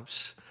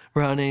laptops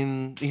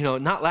running,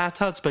 not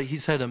laptops, but he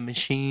said a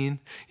machine.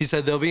 He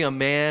said there'll be a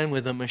man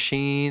with a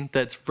machine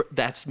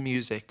that's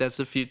music. That's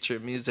the future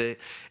of music.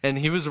 And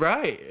he was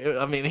right.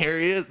 I mean, here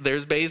he is.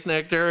 There's Bass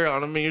Nectar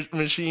on a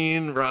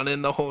machine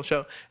running the whole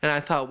show. And I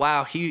thought,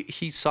 wow,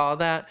 he saw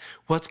that.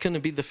 What's going to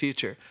be the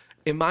future?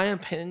 In my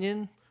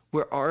opinion,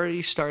 we're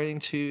already starting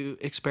to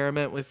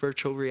experiment with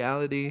virtual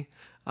reality.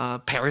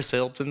 Paris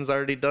Hilton's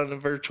already done a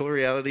virtual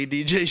reality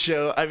DJ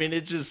show. I mean,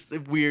 it's just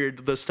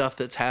weird, the stuff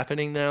that's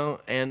happening now.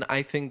 And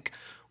I think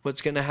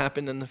what's going to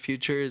happen in the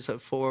future is a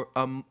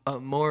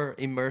more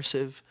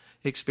immersive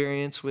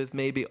experience with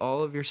maybe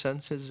all of your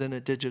senses in a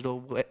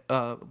digital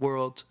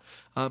world.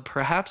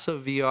 Perhaps a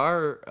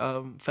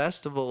VR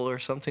festival or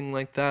something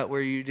like that,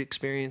 where you'd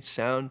experience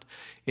sound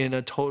in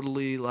a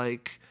totally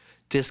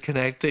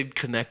disconnected,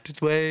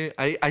 connected way.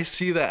 I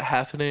see that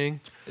happening.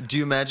 Do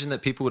you imagine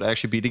that people would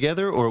actually be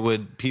together, or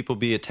would people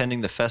be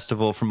attending the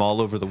festival from all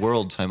over the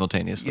world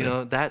simultaneously?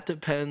 That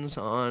depends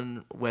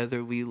on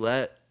whether we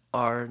let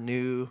our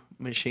new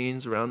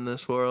machines run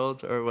this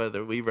world or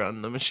whether we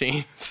run the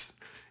machines,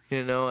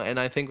 and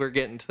I think we're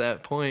getting to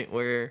that point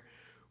where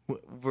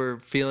we're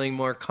feeling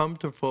more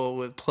comfortable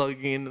with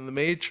plugging into the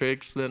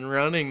Matrix than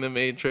running the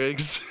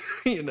Matrix,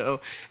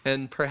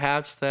 and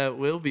perhaps that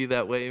will be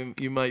that way.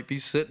 You might be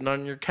sitting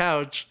on your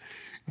couch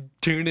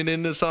tuning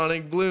into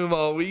Sonic Bloom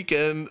all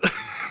weekend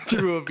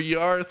through a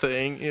VR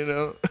thing,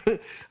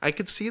 I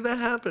could see that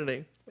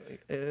happening,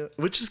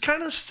 which is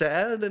kind of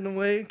sad in a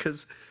way,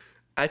 because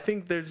I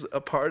think there's a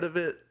part of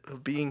it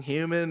of being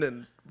human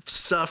and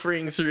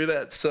suffering through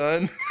that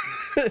sun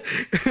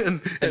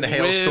and the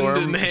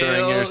hailstorm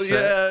during your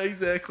set. Yeah,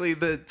 exactly.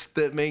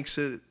 That makes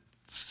it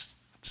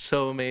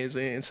so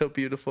amazing and so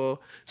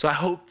beautiful. So I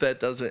hope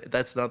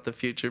that's not the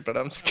future, but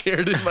I'm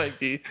scared it might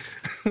be.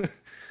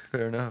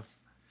 Fair enough.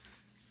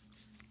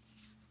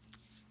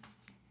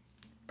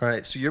 All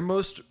right, so your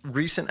most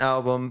recent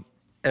album,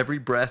 Every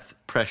Breath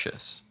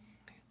Precious.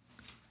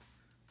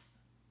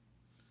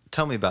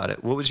 Tell me about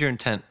it. What was your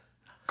intent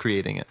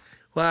creating it?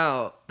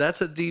 Wow, that's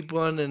a deep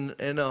one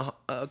and a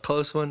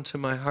close one to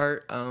my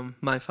heart.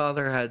 My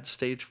father had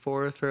stage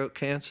 4 throat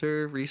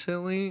cancer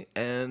recently,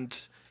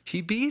 and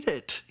he beat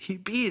it.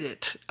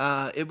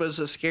 It was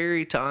a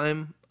scary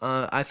time.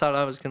 I thought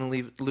I was going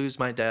to lose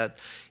my dad.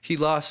 He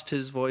lost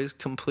his voice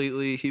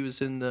completely. He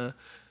was in the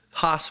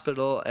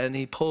hospital, and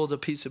he pulled a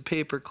piece of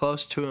paper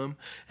close to him,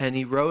 and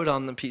he wrote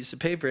on the piece of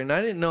paper, and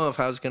I didn't know if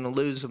I was going to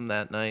lose him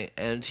that night,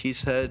 and he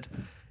said,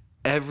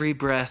 "Every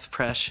breath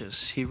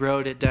precious." He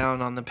wrote it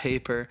down on the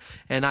paper,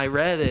 and I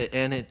read it,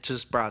 and it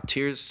just brought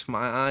tears to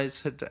my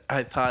eyes.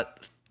 I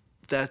thought,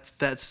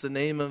 that's the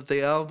name of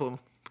the album,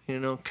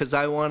 because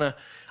I wanna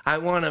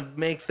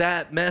make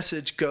that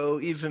message go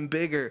even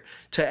bigger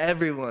to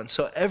everyone,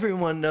 so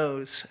everyone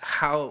knows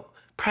how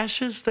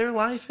precious their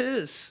life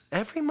is.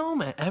 Every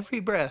moment, every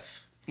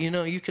breath.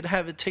 You could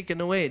have it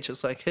taken away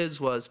just like his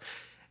was,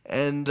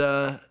 and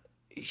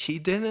he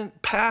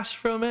didn't pass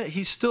from it.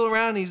 He's still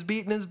around. He's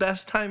beating his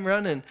best time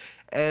running.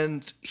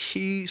 And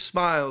he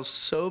smiles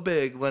so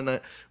big when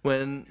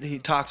he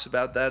talks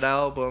about that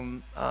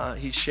album.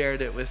 He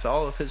shared it with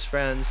all of his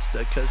friends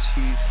because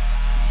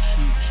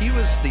he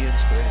was the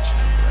inspiration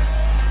for that.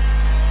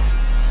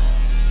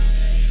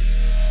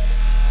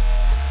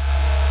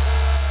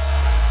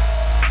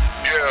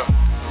 Yeah.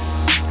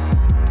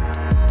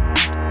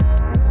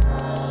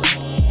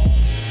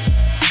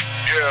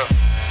 Yeah.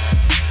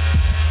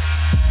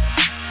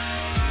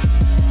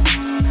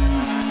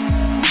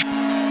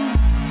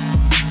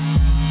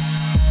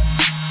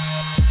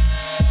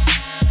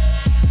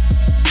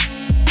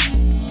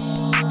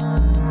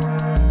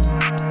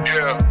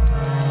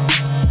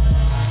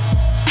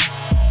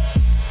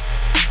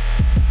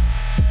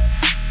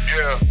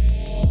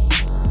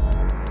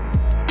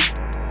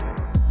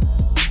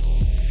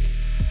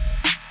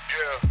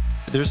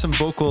 There's some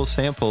vocal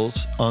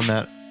samples on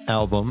that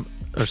album.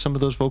 Are some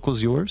of those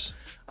vocals yours?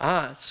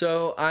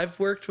 So I've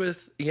worked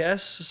with,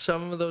 yes,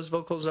 some of those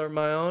vocals are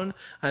my own.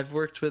 I've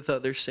worked with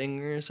other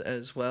singers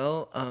as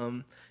well.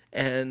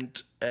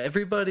 And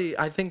everybody,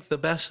 I think the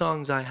best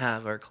songs I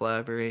have are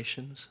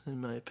collaborations, in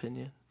my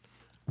opinion.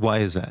 Why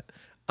is that?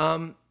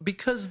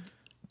 Because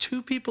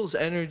two people's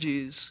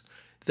energies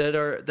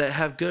that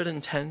have good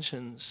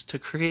intentions to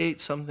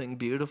create something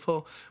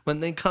beautiful,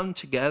 when they come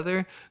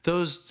together,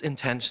 those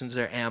intentions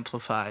are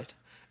amplified.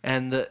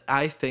 And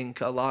I think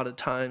a lot of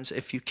times,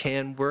 if you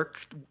can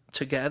work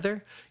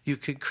together, you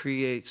could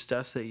create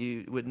stuff that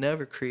you would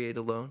never create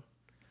alone.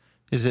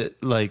 Is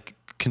it like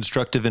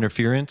constructive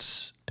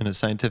interference in a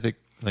scientific,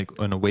 like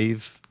on a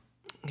wave?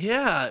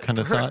 Yeah, kind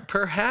of thought?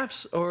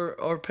 Perhaps,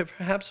 or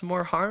perhaps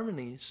more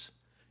harmonies,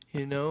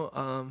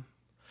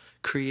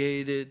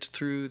 created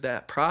through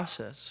that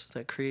process,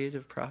 that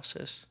creative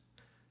process.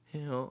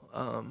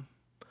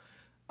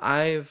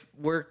 I've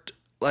worked,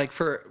 like,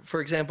 for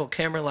example,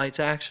 Camera Lights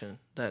Action,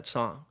 that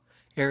song,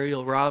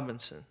 Ariel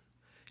Robinson.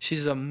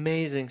 She's an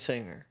amazing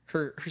singer.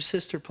 Her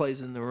sister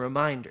plays in the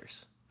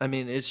Reminders. I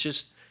mean, it's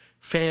just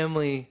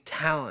family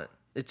talent.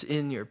 It's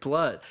in your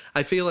blood.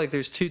 I feel like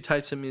there's two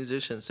types of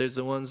musicians. There's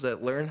the ones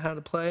that learn how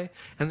to play,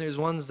 and there's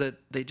ones that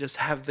they just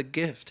have the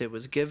gift. It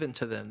was given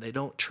to them. They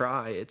don't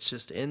try. It's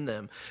just in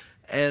them.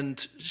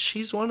 And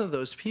she's one of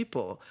those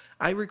people.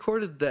 I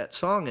recorded that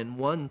song in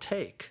one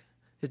take.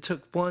 It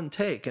took one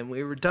take, and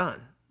we were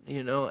done.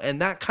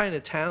 And that kind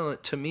of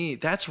talent, to me,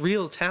 that's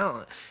real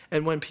talent.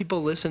 And when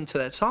people listen to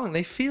that song,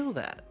 they feel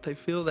that. They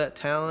feel that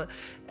talent.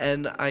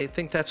 And I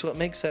think that's what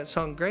makes that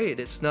song great.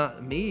 It's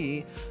not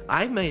me.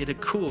 I made a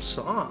cool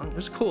song.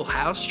 There's a cool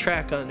house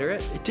track under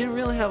it. It didn't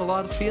really have a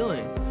lot of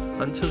feeling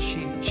until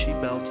she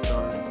belted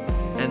on it.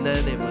 And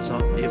then it was a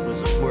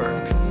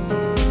work.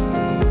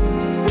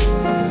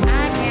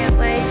 I can't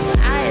wait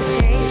till I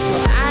escape so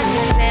I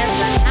can dance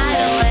the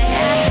night away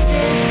at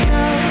the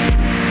disco.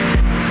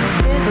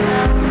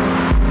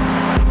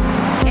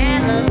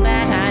 Can't look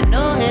back, I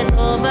know it's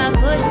over.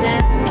 Push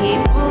this,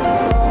 keep moving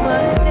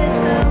forward.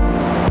 Disco.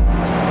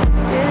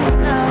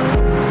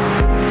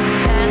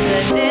 At the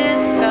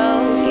disco,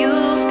 you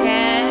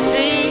can't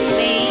treat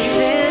me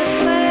this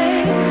way.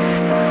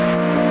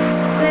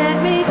 Let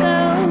me go.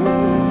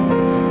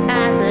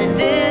 At the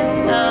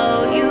disco,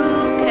 you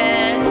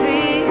can't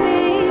treat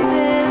me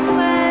this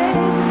way.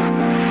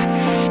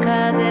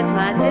 'Cause it's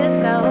my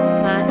disco,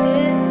 my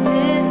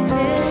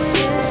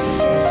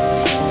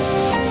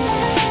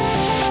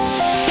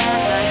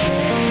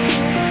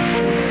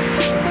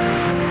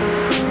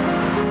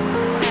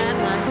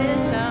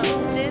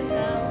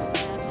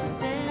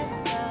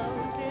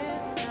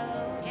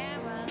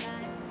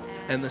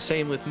And the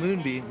same with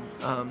Moonbeam.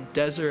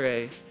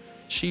 Desiree,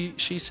 she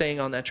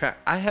sang on that track.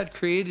 I had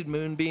created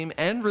Moonbeam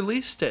and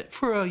released it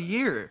for a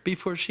year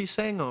before she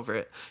sang over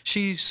it.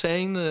 She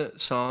sang the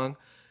song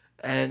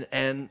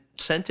and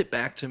sent it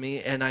back to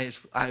me, and I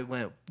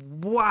went,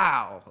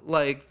 wow,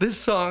 like, this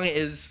song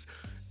is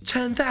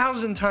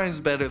 10,000 times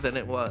better than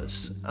it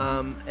was.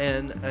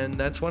 And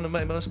that's one of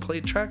my most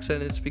played tracks,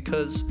 and it's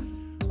because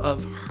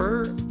of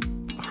her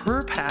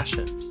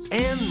passion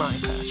and my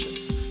passion.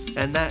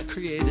 And that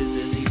created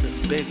an even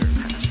bigger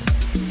passion.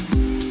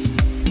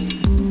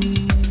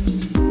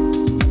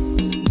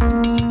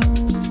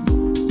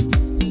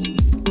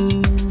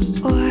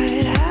 What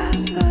have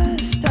the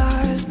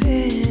stars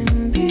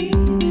been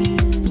beaming?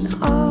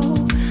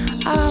 Oh,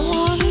 I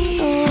wanna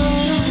know.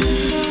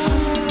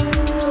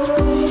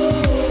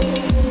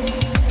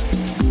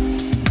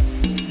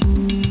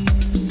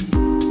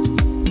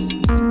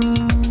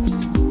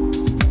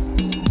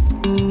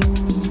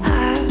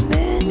 I've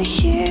been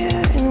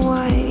hearing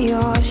what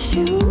you're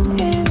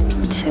shooting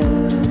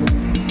to.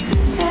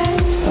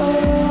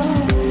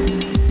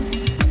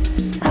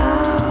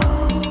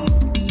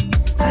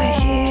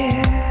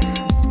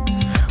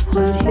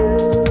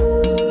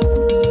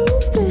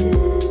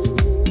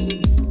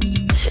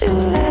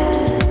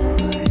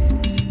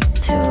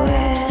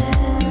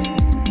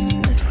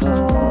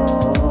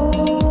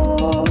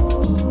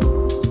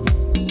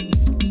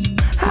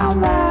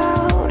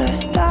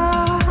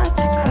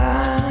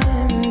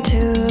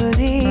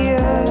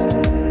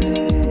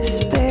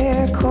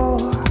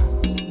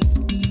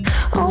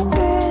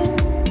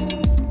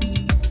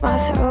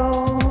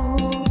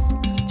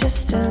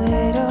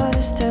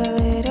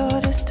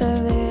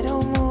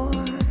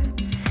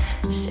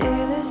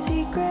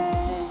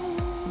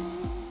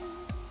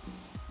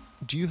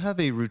 have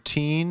a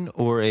routine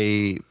or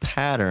a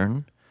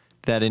pattern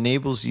that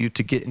enables you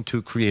to get into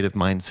a creative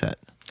mindset?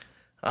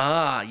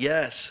 Ah,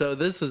 yes. So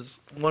this is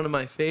one of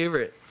my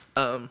favorite,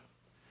 and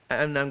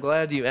I'm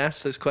glad you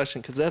asked this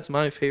question because that's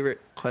my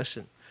favorite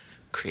question.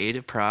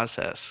 Creative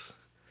process.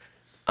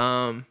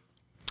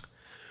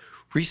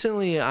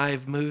 Recently,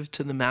 I've moved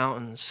to the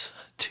mountains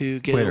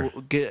to Where?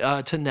 get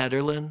to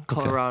Nederland,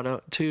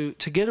 Colorado, to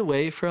get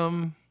away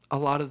from a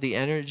lot of the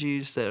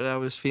energies that I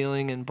was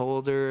feeling in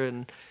Boulder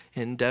and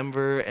in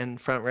Denver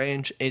and Front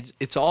Range.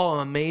 It's all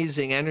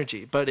amazing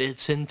energy, but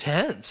it's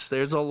intense.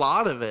 There's a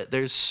lot of it.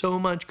 There's so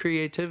much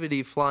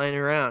creativity flying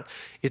around.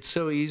 It's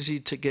so easy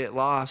to get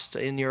lost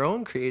in your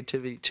own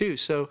creativity too.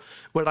 So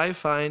what I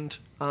find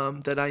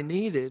that I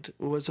needed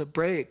was a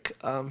break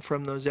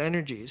from those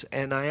energies,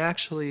 and I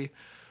actually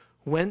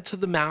went to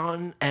the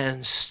mountain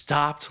and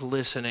stopped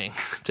listening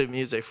to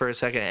music for a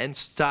second and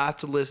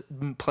stopped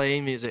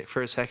playing music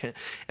for a second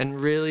and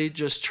really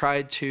just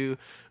tried to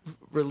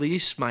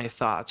release my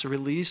thoughts,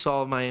 release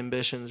all of my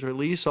ambitions,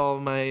 release all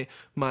of my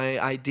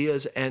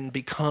ideas, and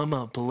become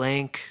a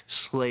blank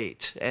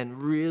slate and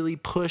really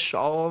push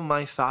all of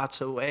my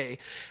thoughts away.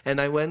 And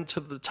I went to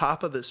the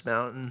top of this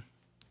mountain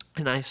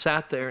and I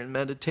sat there in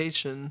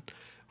meditation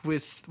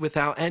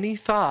without any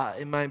thought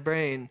in my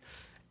brain.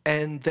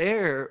 And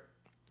there,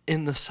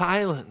 in the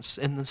silence,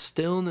 in the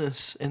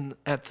stillness,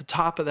 at the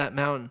top of that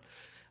mountain,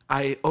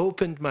 I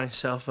opened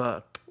myself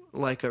up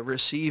like a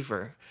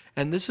receiver.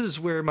 And this is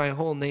where my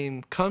whole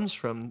name comes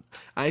from.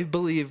 I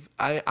believe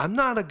I'm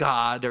not a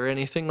god or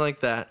anything like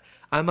that.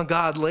 I'm a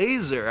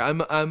Godlazer.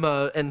 I'm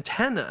a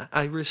antenna.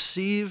 I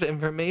receive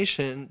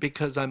information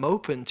because I'm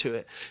open to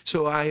it.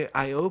 So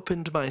I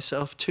opened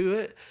myself to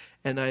it,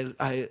 and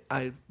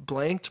I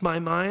blanked my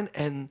mind,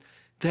 and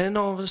then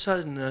all of a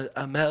sudden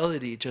a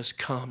melody just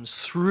comes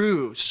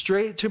through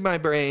straight to my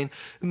brain,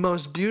 the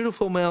most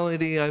beautiful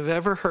melody I've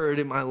ever heard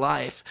in my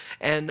life.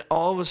 And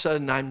all of a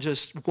sudden I'm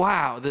just,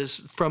 wow, this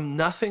from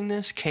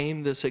nothingness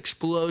came this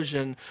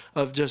explosion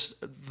of just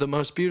the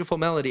most beautiful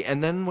melody.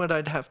 And then what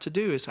I'd have to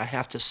do is I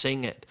have to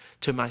sing it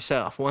to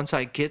myself. Once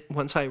I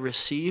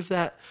receive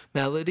that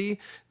melody,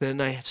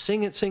 then I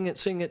sing it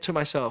to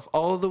myself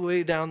all the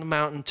way down the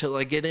mountain till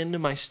I get into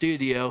my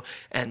studio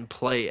and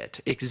play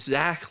it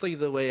exactly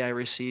the way I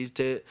received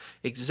it,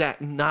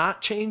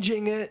 not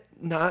changing it,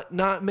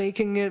 not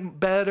making it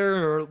better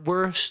or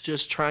worse,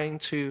 just trying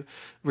to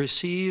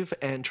receive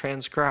and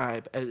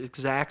transcribe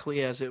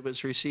exactly as it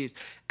was received.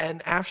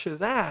 And after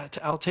that,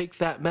 I'll take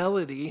that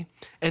melody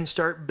and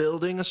start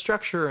building a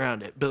structure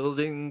around it,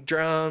 building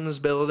drums,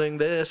 building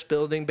this,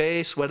 building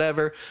bass,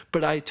 whatever.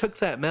 But I took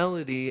that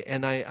melody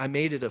and I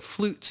made it a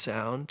flute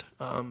sound,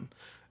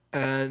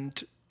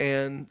 and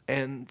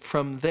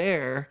from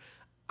there,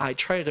 I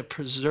try to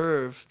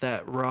preserve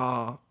that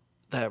raw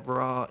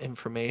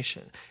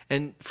information.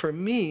 And for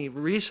me,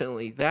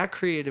 recently, that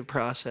creative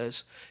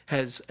process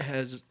has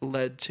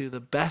led to the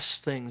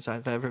best things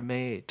I've ever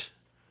made.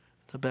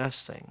 The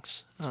best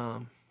things.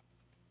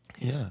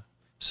 Yeah.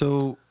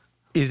 So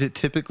is it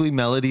typically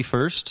melody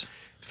first?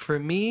 For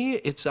me,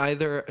 it's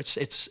either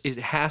it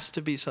has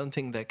to be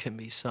something that can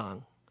be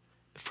sung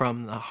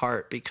from the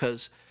heart,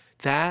 because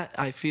that,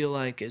 I feel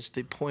like, is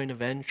the point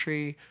of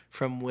entry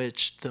from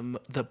which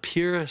the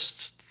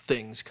purest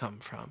things come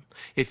from.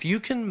 If you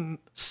can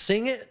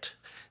sing it,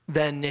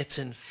 then it's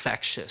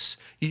infectious.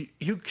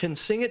 You can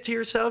sing it to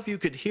yourself, you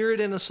could hear it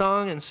in a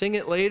song and sing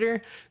it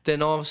later,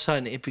 then all of a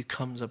sudden it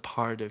becomes a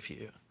part of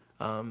you.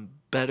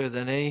 Better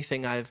than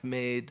anything I've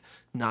made,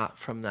 not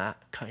from that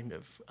kind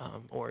of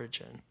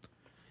origin.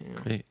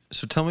 Great.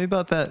 So tell me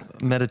about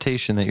that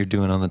meditation that you're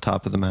doing on the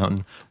top of the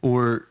mountain,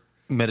 or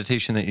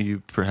meditation that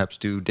you perhaps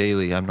do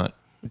daily.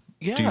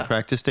 Yeah. Do you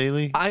practice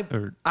daily? I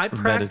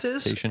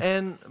practice, meditation?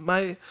 and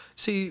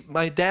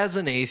my dad's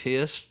an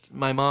atheist,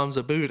 my mom's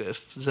a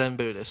Buddhist, Zen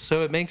Buddhist,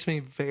 so it makes me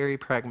very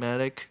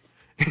pragmatic.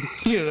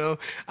 And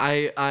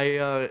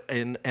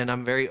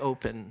I'm very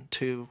open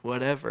to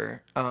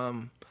whatever.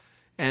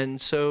 And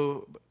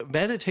so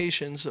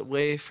meditation's a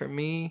way for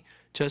me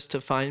just to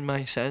find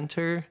my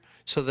center,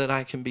 so that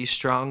I can be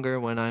stronger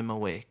when I'm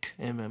awake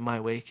in my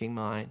waking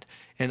mind.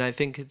 And I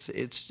think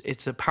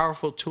it's a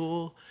powerful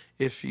tool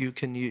if you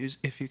can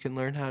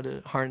learn how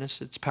to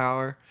harness its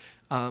power.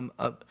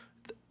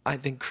 I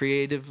think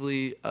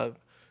creatively,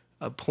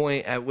 a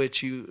point at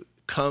which you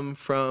come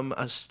from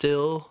a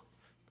still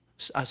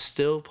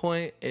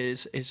point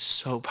is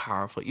so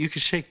powerful. You can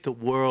shake the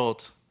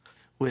world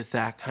with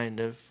that kind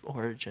of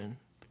origin.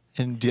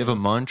 And do you have a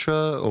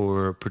mantra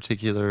or a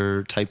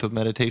particular type of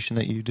meditation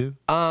that you do?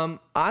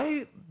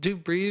 I do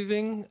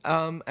breathing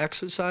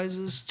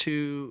exercises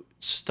to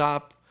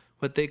stop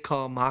what they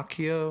call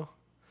makyo,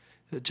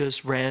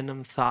 just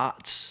random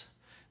thoughts.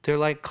 They're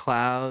like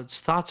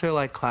clouds. Thoughts are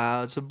like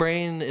clouds. The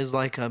brain is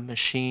like a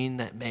machine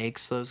that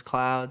makes those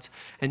clouds,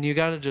 and you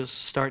got to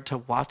just start to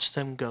watch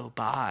them go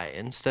by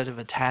instead of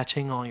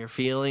attaching all your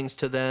feelings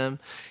to them,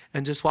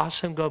 and just watch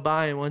them go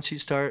by. And once you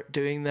start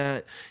doing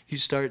that, you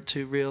start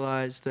to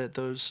realize that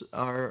those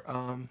are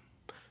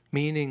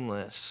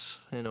meaningless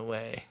in a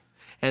way.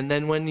 And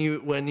then when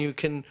you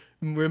can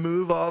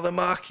remove all the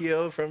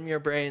macchio from your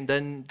brain,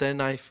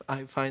 then I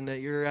find that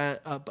you're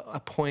at a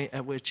point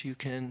at which you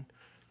can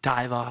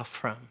dive off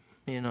from,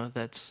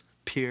 that's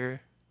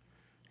pure,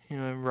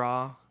 and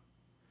raw.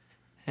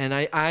 And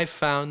I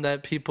found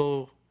that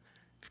people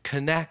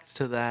connect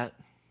to that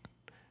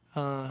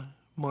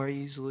more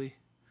easily.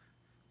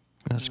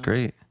 That's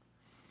great.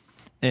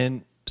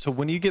 And so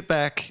when you get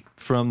back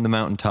from the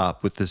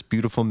mountaintop with this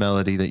beautiful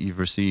melody that you've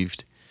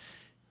received,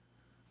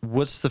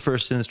 what's the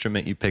first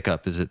instrument you pick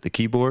up? Is it the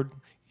keyboard?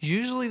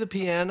 Usually the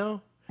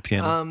piano.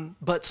 Piano.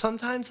 But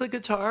sometimes the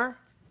guitar.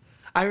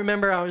 I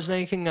remember I was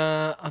making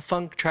a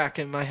funk track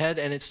in my head,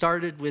 and it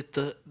started with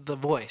the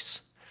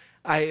voice.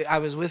 I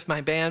was with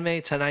my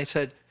bandmates, and I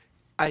said,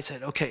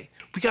 okay,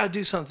 we got to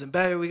do something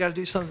better. We got to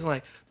do something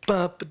like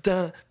bum ba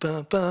da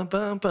bum bum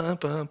bum bum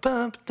bum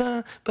bum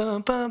da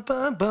bum bum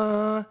bum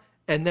bum.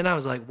 And then I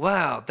was like,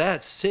 wow,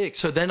 that's sick.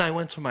 So then I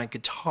went to my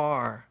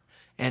guitar,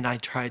 and I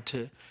tried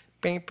to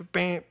and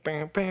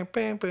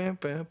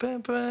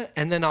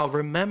then I'll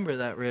remember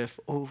that riff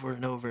over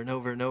and over and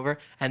over and over,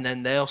 and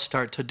then they'll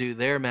start to do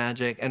their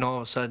magic, and all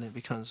of a sudden it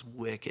becomes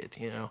wicked,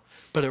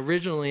 But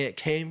originally it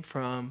came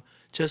from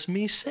just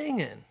me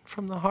singing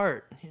from the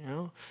heart,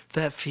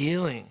 that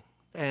feeling.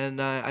 And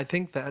I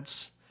think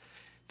that's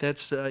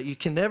you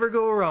can never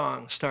go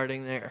wrong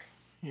starting there,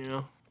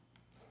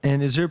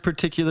 And is there a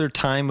particular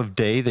time of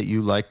day that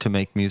you like to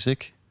make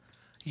music?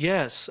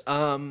 Yes.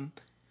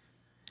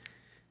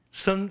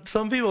 Some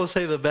people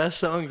say the best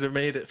songs are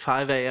made at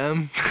 5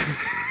 a.m.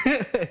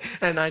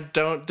 and I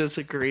don't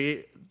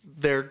disagree.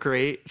 They're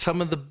great.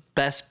 Some of the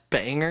best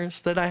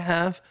bangers that I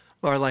have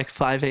are like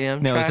 5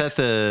 a.m. Now, tracks. is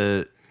that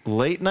the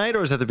late night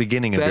or is that the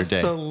beginning of your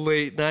day? That's the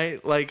late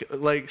night.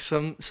 Like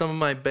some of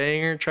my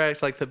banger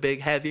tracks, like the big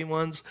heavy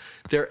ones,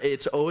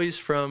 it's always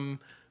from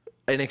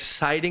an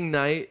exciting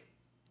night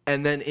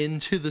and then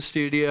into the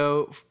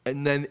studio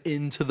and then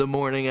into the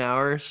morning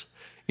hours.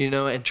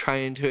 And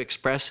trying to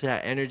express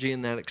that energy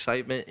and that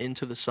excitement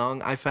into the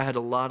song. I've had a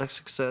lot of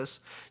success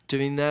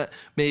doing that.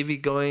 Maybe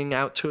going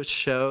out to a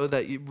show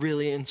that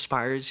really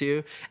inspires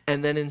you,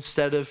 and then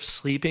instead of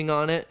sleeping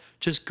on it,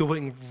 just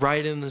going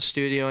right in the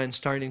studio and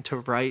starting to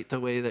write the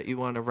way that you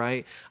want to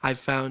write. I've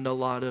found a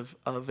lot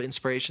of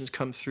inspirations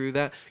come through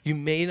that. You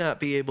may not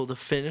be able to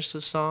finish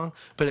the song,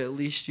 but at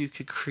least you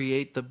could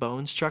create the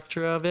bone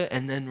structure of it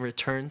and then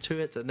return to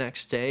it the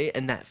next day,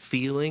 and that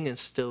feeling is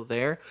still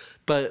there.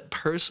 But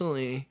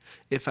personally,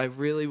 if I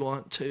really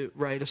want to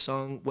write a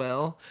song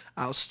well,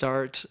 I'll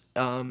start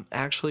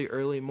actually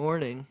early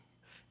morning,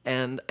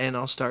 and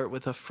I'll start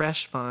with a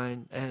fresh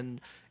mind, and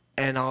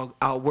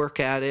I'll work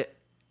at it,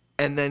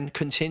 and then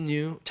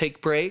continue,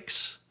 take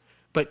breaks,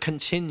 but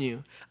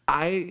continue.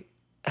 I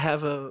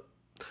have a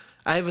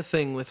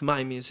thing with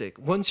my music.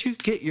 Once you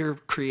get your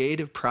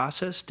creative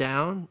process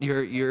down,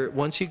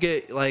 once you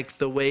get like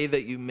the way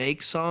that you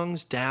make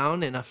songs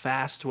down in a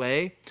fast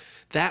way,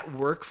 that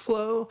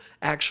workflow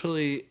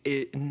actually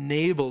it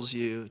enables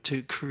you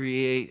to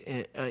create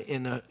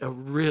in a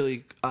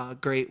really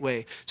great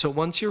way. So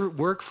once your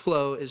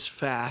workflow is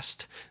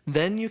fast,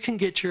 then you can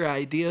get your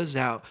ideas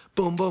out,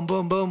 boom, boom,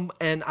 boom, boom.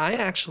 And I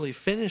actually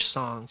finish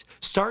songs,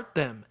 start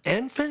them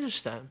and finish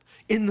them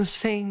in the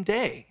same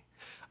day.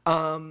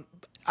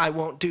 I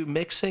won't do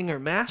mixing or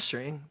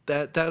mastering.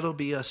 That'll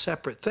be a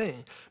separate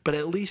thing. But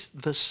at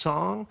least the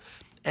song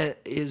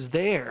is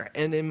there.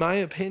 And in my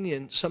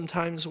opinion,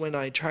 sometimes when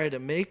I try to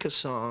make a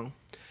song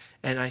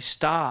and I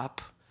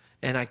stop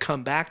and I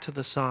come back to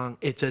the song,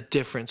 it's a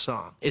different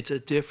song. It's a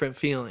different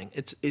feeling.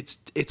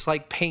 It's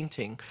like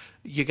painting.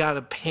 You got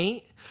to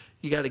paint,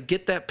 you got to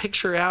get that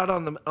picture out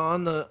on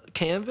the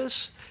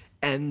canvas,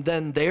 and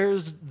then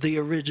there's the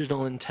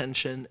original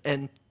intention,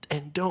 and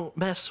don't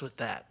mess with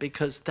that,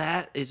 because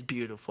that is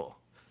beautiful.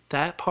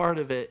 That part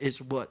of it is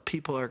what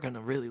people are going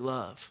to really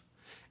love.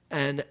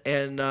 And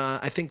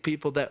I think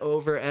people that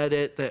over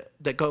edit,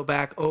 that go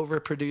back, over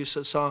produce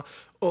a song,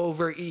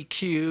 over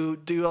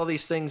EQ, do all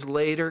these things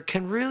later,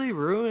 can really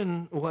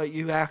ruin what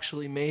you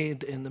actually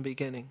made in the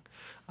beginning.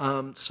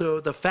 So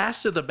the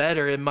faster the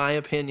better, in my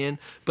opinion.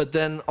 But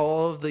then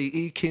all of the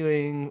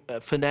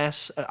EQing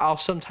finesse,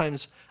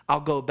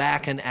 I'll go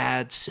back and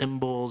add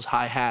cymbals,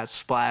 hi-hats,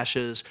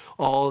 splashes,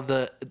 all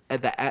the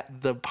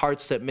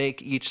parts that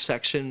make each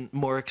section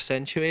more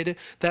accentuated.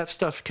 That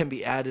stuff can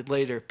be added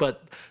later.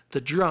 But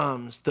the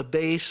drums, the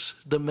bass,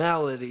 the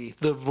melody,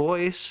 the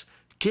voice,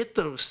 get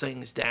those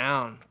things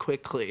down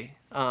quickly.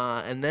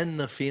 And then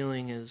the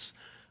feeling is,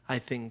 I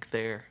think,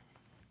 there.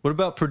 What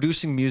about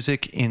producing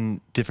music in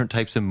different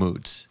types of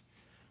moods?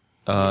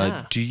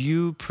 Yeah. Do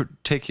you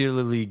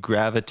particularly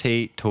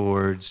gravitate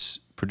towards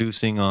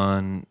producing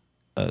on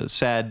a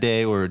sad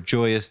day or a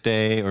joyous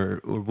day, or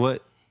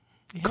what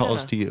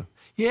calls to you?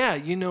 Yeah,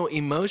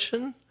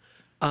 emotion,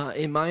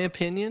 in my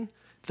opinion,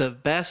 the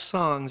best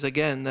songs,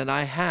 again, that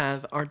I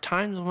have are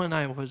times when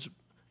I was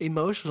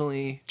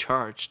emotionally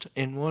charged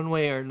in one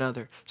way or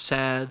another.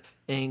 Sad,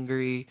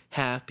 angry,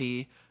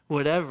 happy,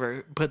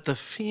 whatever, but the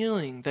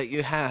feeling that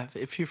you have,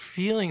 if you're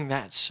feeling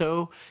that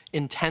so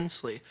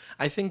intensely,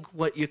 I think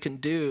what you can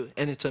do,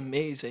 and it's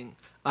amazing,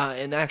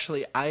 and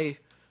actually I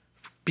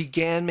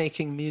began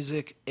making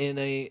music in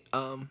a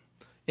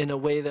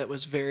way that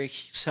was very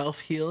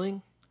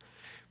self-healing,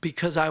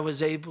 because I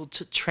was able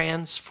to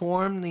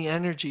transform the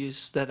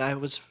energies that I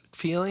was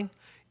feeling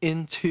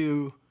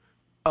into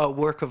a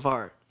work of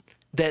art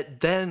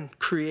that then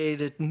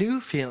created new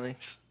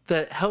feelings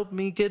that helped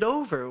me get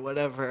over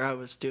whatever I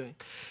was doing.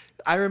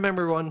 I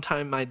remember one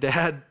time my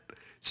dad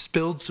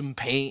spilled some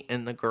paint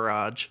in the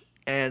garage,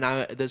 and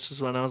this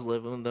was when I was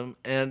living with him,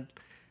 and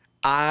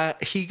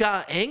he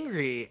got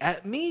angry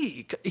at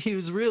me. He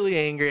was really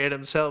angry at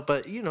himself,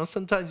 but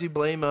sometimes you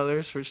blame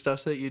others for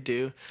stuff that you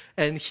do.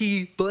 And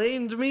he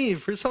blamed me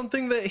for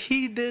something that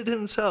he did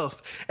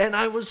himself. And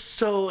I was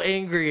so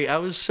angry. I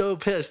was so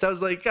pissed. I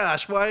was like,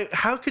 gosh,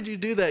 how could you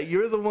do that?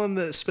 You're the one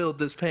that spilled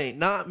this paint,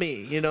 not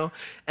me,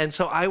 And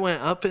so I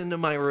went up into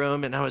my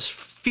room and I was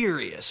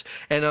furious.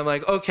 And I'm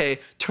like, okay,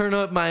 turn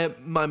up my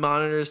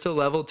monitors to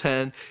level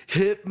 10,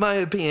 hit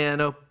my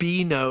piano,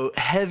 B note,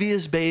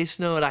 heaviest bass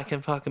note I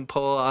can fucking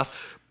pull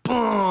off.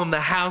 Boom, the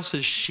house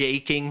is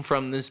shaking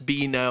from this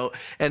B note.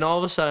 And all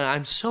of a sudden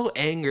I'm so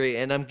angry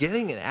and I'm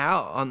getting it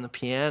out on the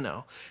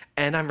piano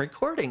and I'm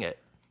recording it.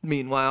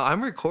 Meanwhile,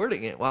 I'm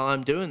recording it while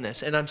I'm doing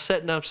this, and I'm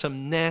setting up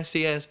some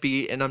nasty ass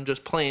beat and I'm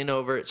just playing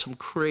over it some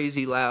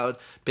crazy loud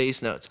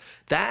bass notes.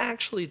 That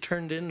actually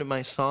turned into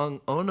my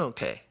song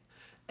Onoke.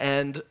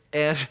 And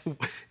at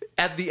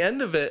the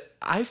end of it,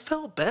 I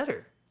felt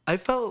better. I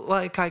felt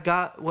like I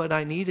got what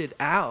I needed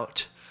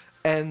out.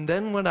 And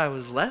then what I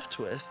was left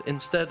with,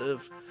 instead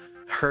of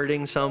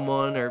hurting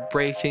someone or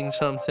breaking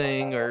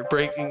something or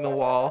breaking the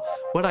wall,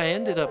 what I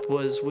ended up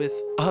was with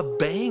a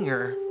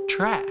banger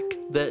track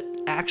that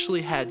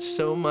actually had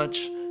so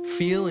much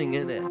feeling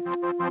in it.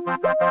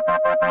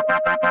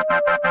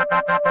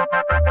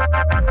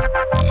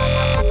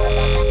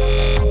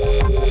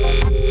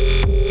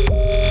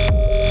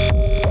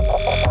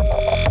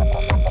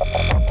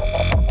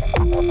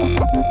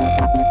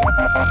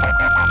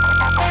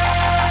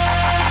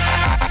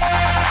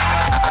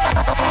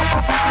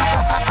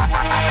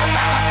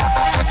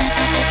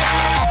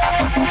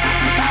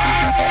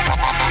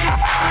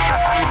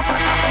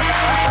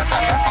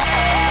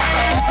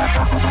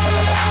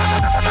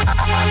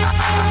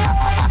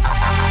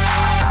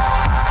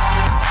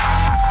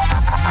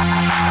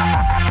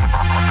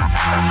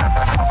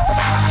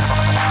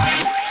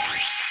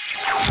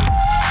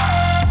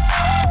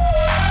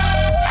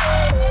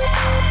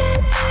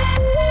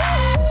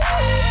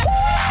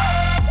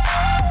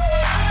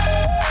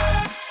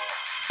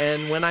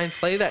 And when I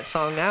play that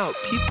song out,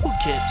 people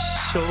get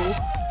so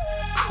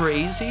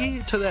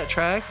crazy to that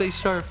track. They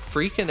start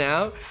freaking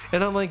out.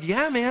 And I'm like,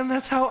 yeah, man,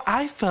 that's how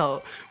I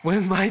felt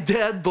when my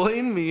dad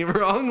blamed me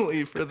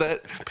wrongly for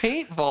that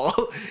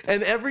paintball.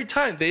 And every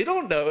time, they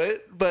don't know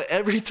it, but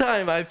every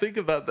time I think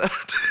about that,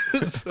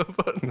 it's so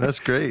funny. That's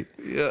great.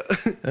 Yeah.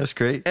 That's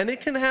great. And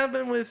it can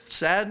happen with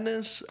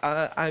sadness.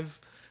 I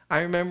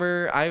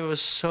remember I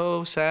was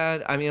so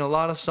sad. I mean, a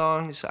lot of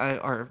songs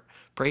are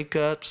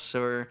breakups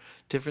or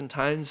different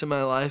times in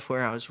my life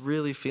where I was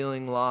really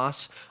feeling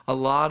loss. A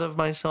lot of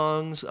my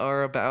songs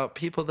are about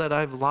people that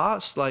I've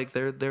lost, like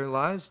their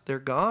lives, they're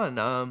gone.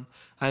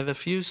 I have a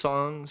few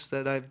songs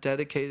that I've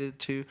dedicated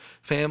to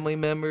family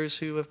members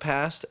who have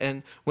passed,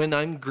 and when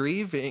I'm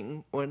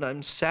grieving, when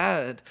I'm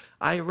sad,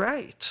 I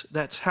write.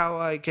 That's how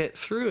I get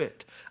through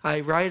it.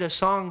 I write a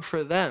song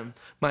for them.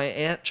 My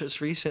aunt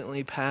just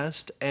recently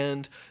passed,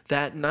 and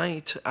that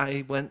night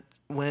I went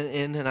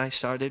in and I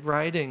started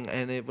writing,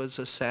 and it was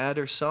a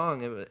sadder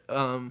song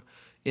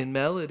in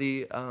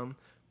melody,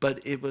 but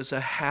it was a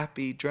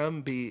happy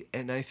drum beat.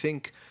 And I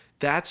think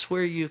that's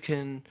where you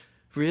can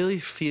really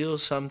feel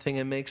something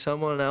and make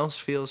someone else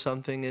feel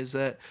something, is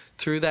that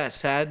through that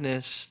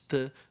sadness,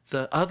 the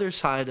other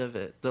side of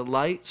it, the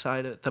light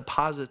side of it, the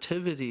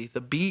positivity,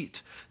 the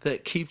beat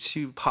that keeps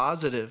you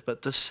positive,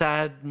 but the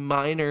sad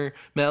minor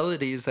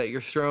melodies that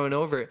you're throwing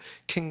over it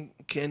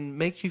can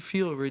make you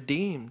feel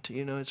redeemed.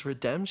 It's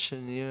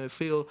redemption.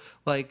 Feel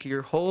like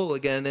you're whole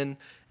again.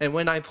 And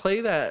when I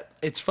play that,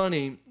 it's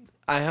funny.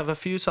 I have a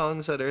few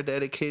songs that are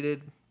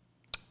dedicated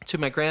to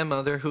my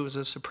grandmother, who was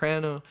a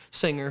soprano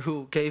singer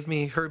who gave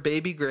me her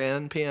baby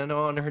grand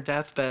piano on her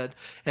deathbed,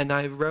 and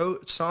I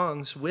wrote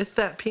songs with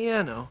that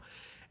piano.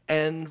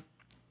 And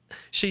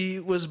she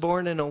was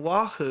born in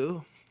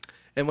Oahu,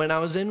 and when I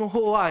was in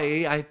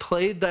Hawaii, I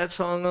played that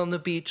song on the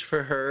beach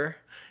for her,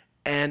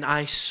 and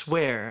I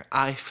swear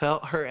I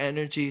felt her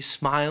energy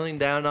smiling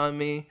down on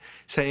me,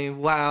 saying,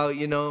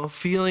 wow,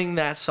 feeling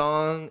that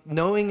song,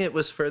 knowing it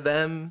was for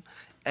them,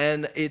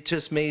 and it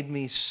just made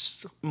me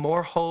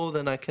more whole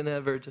than I can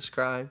ever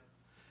describe.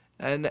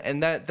 And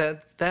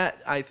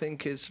that I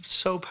think is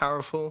so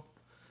powerful,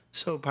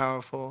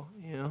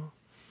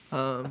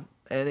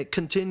 and it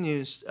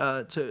continues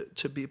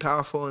to be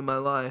powerful in my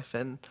life.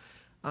 And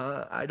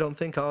I don't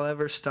think I'll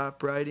ever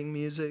stop writing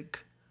music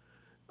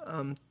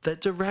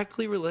that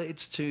directly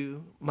relates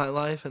to my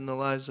life and the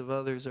lives of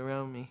others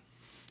around me.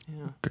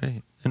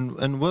 Great.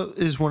 And what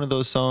is one of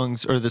those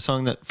songs, or the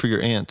song that for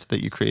your aunt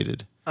that you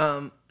created?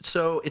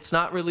 So it's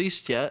not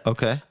released yet.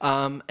 Okay.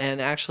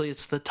 And actually,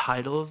 it's the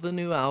title of the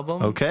new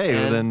album. Okay,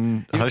 well And-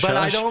 then hush, but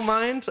hush.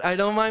 I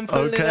don't mind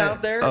putting it Okay,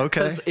 out there. okay.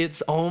 Because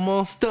it's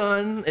almost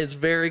done. It's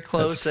very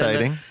close.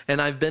 exciting.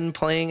 And I've been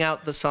playing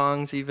out the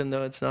songs, even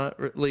though it's not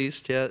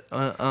released yet.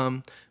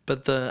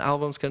 But the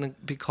album's gonna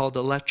be called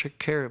Electric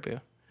Caribou.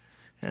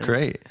 And,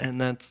 Great. And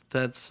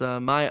that's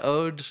my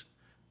ode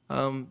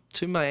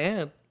to my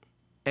aunt,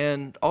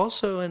 and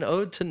also an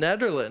ode to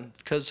Nederland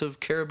because of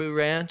Caribou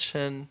Ranch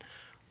and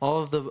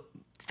all of the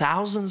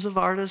thousands of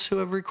artists who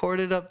have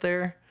recorded up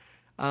there.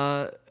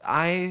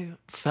 I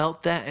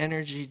felt that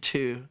energy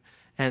too,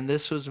 and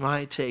this was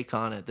my take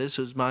on it. This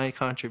was my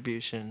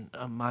contribution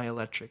of my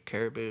Electric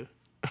Caribou.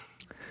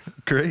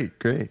 Great.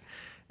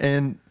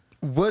 And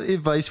what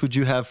advice would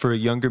you have for a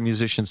younger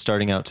musician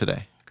starting out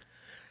today?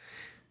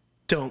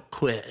 Don't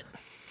quit.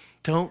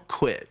 Don't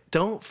quit.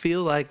 Don't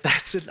feel like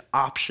that's an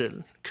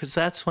option, because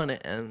that's when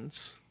it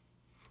ends.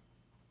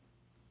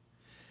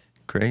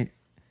 Great.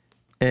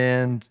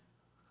 And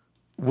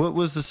what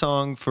was the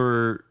song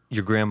for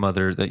your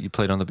grandmother that you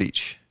played on the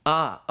beach?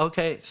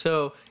 Okay.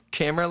 So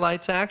Camera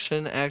Lights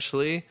Action,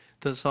 actually,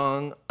 the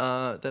song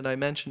that I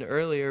mentioned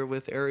earlier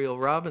with Ariel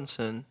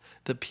Robinson,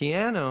 the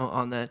piano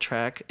on that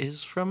track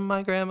is from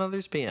my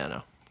grandmother's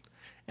piano.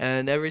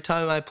 And every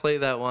time I play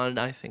that one,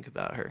 I think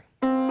about her.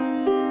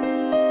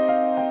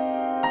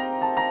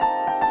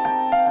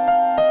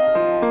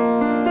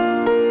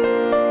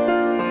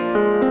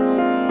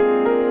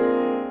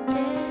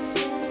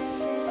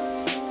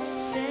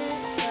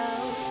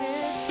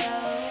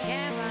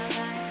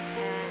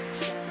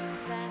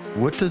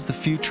 What does the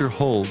future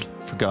hold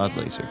for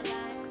Godlazer?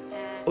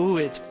 Oh,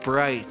 it's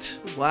bright.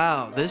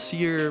 Wow. This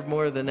year,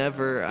 more than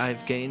ever,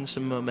 I've gained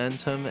some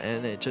momentum,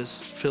 and it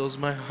just fills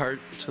my heart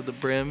to the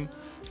brim.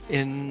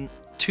 In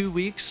 2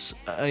 weeks,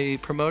 a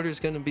promoter is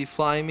going to be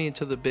flying me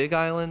to the Big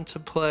Island to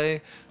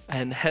play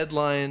and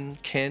headline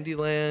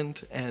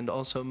Candyland and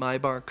also My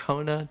Bar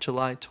Kona,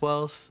 July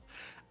 12th.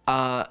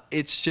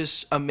 It's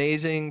just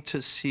amazing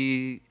to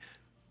see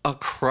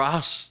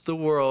across the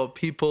world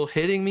people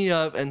hitting me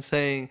up and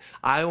saying,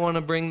 I want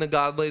to bring the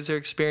Godlazer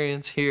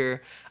experience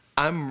here.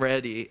 I'm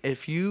ready.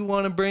 If you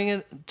want to bring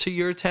it to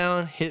your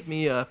town, hit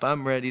me up.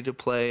 I'm ready to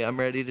play. I'm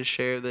ready to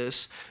share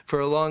this. For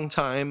a long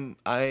time,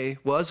 I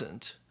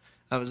wasn't.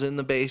 I was in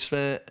the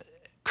basement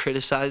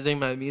criticizing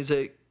my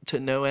music to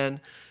no end.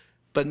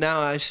 But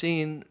now I've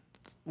seen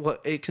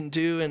what it can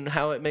do and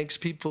how it makes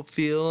people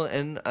feel,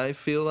 and I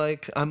feel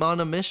like I'm on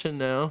a mission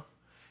now,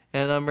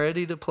 and I'm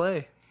ready to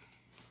play.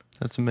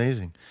 That's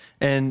amazing.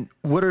 And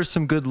what are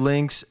some good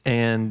links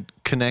and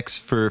connects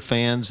for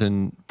fans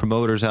and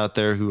promoters out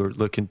there who are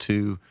looking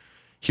to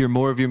hear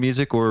more of your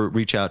music or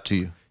reach out to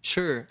you?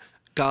 Sure.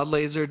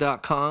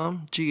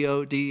 Godlazer.com,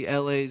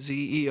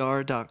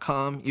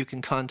 Godlazer.com. You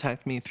can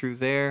contact me through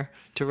there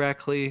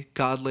directly,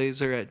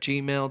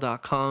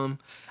 godlazer@gmail.com.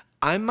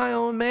 I'm my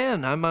own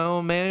man. I'm my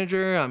own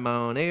manager. I'm my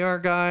own AR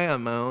guy.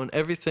 I'm my own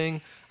everything.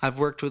 I've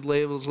worked with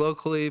labels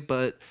locally,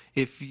 but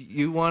if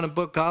you want to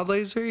book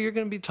Godlazer, you're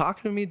going to be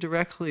talking to me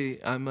directly.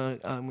 I'm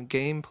a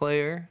game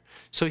player.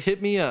 So hit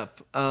me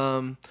up.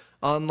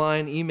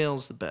 Online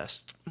email's the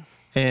best.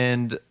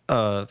 And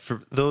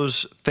for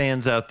those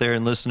fans out there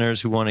and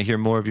listeners who want to hear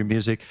more of your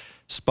music,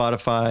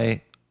 Spotify,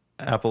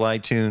 Apple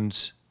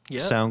iTunes,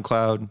 Yep.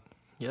 SoundCloud.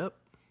 Yep.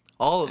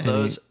 All of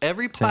those.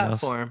 Every anything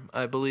else? platform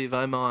I believe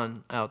I'm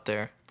on out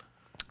there.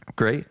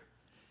 Great.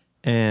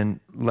 And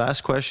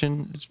last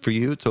question is for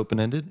you. It's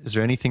open-ended. Is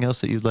there anything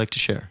else that you'd like to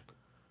share?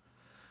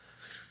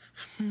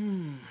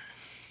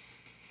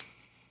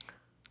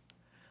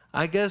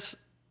 I guess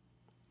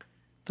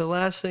the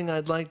last thing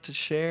I'd like to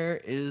share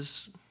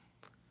is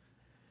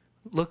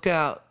look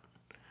out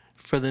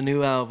for the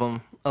new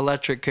album,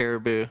 Electric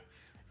Caribou.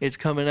 It's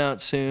coming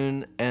out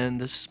soon, and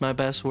this is my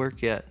best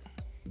work yet.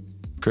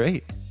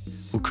 Great.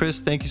 Well, Chris,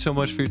 thank you so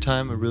much for your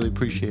time. I really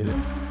appreciate it.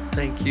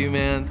 Thank you,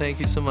 man. Thank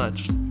you so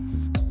much.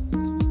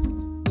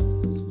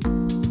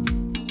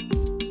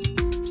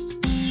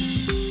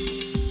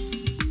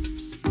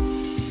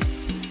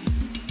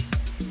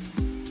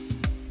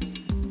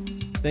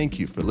 Thank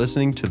you for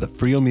listening to the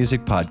Frio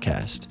Music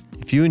Podcast.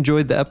 If you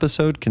enjoyed the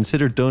episode,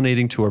 consider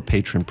donating to our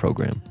Patreon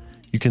program.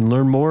 You can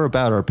learn more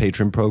about our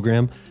Patreon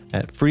program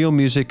at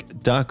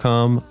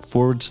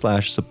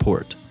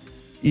friomusic.com/support.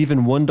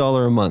 Even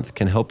 $1 a month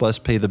can help us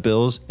pay the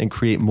bills and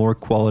create more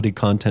quality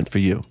content for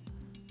you.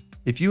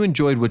 If you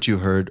enjoyed what you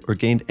heard or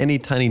gained any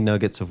tiny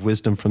nuggets of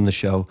wisdom from the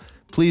show,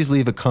 please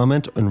leave a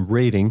comment and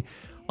rating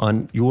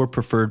on your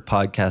preferred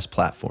podcast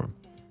platform.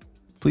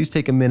 Please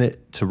take a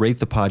minute to rate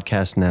the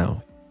podcast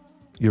now.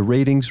 Your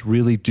ratings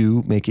really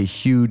do make a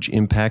huge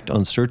impact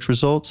on search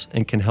results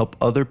and can help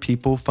other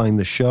people find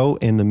the show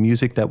and the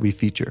music that we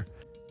feature.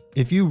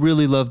 If you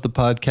really love the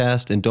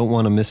podcast and don't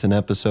want to miss an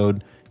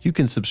episode, you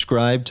can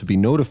subscribe to be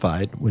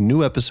notified when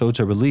new episodes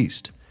are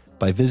released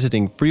by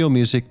visiting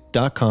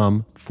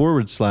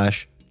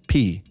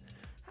friomusic.com/P.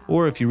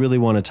 Or if you really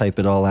want to type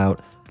it all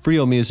out,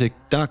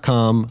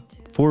 friomusic.com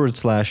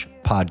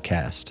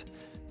FreioMusic.com/podcast.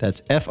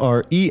 That's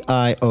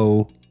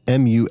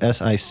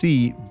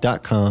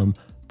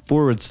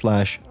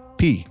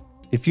FREIOMUSIC.com/P.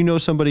 If you know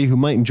somebody who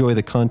might enjoy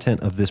the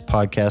content of this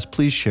podcast,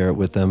 please share it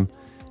with them.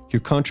 Your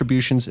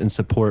contributions and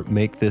support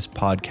make this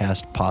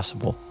podcast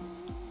possible.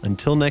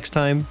 Until next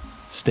time,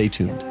 stay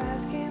tuned. You're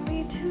asking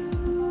me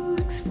to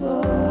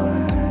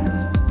explore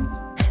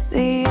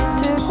the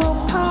integral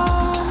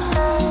parts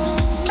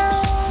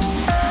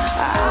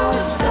I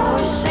was so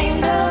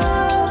ashamed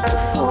of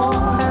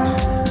before.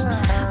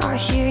 I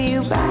hear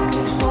you back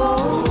and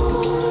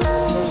forth.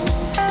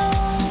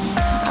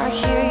 I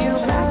hear you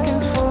back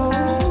and forth.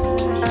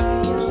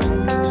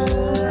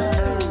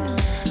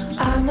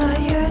 I'm not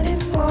yearning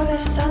for the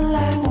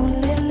sunlight,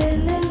 won't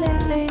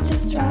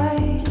just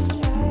right.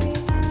 Just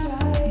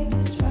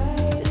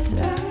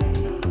right.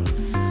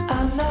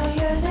 I'm not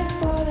yearning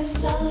for the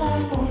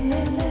sunlight, won't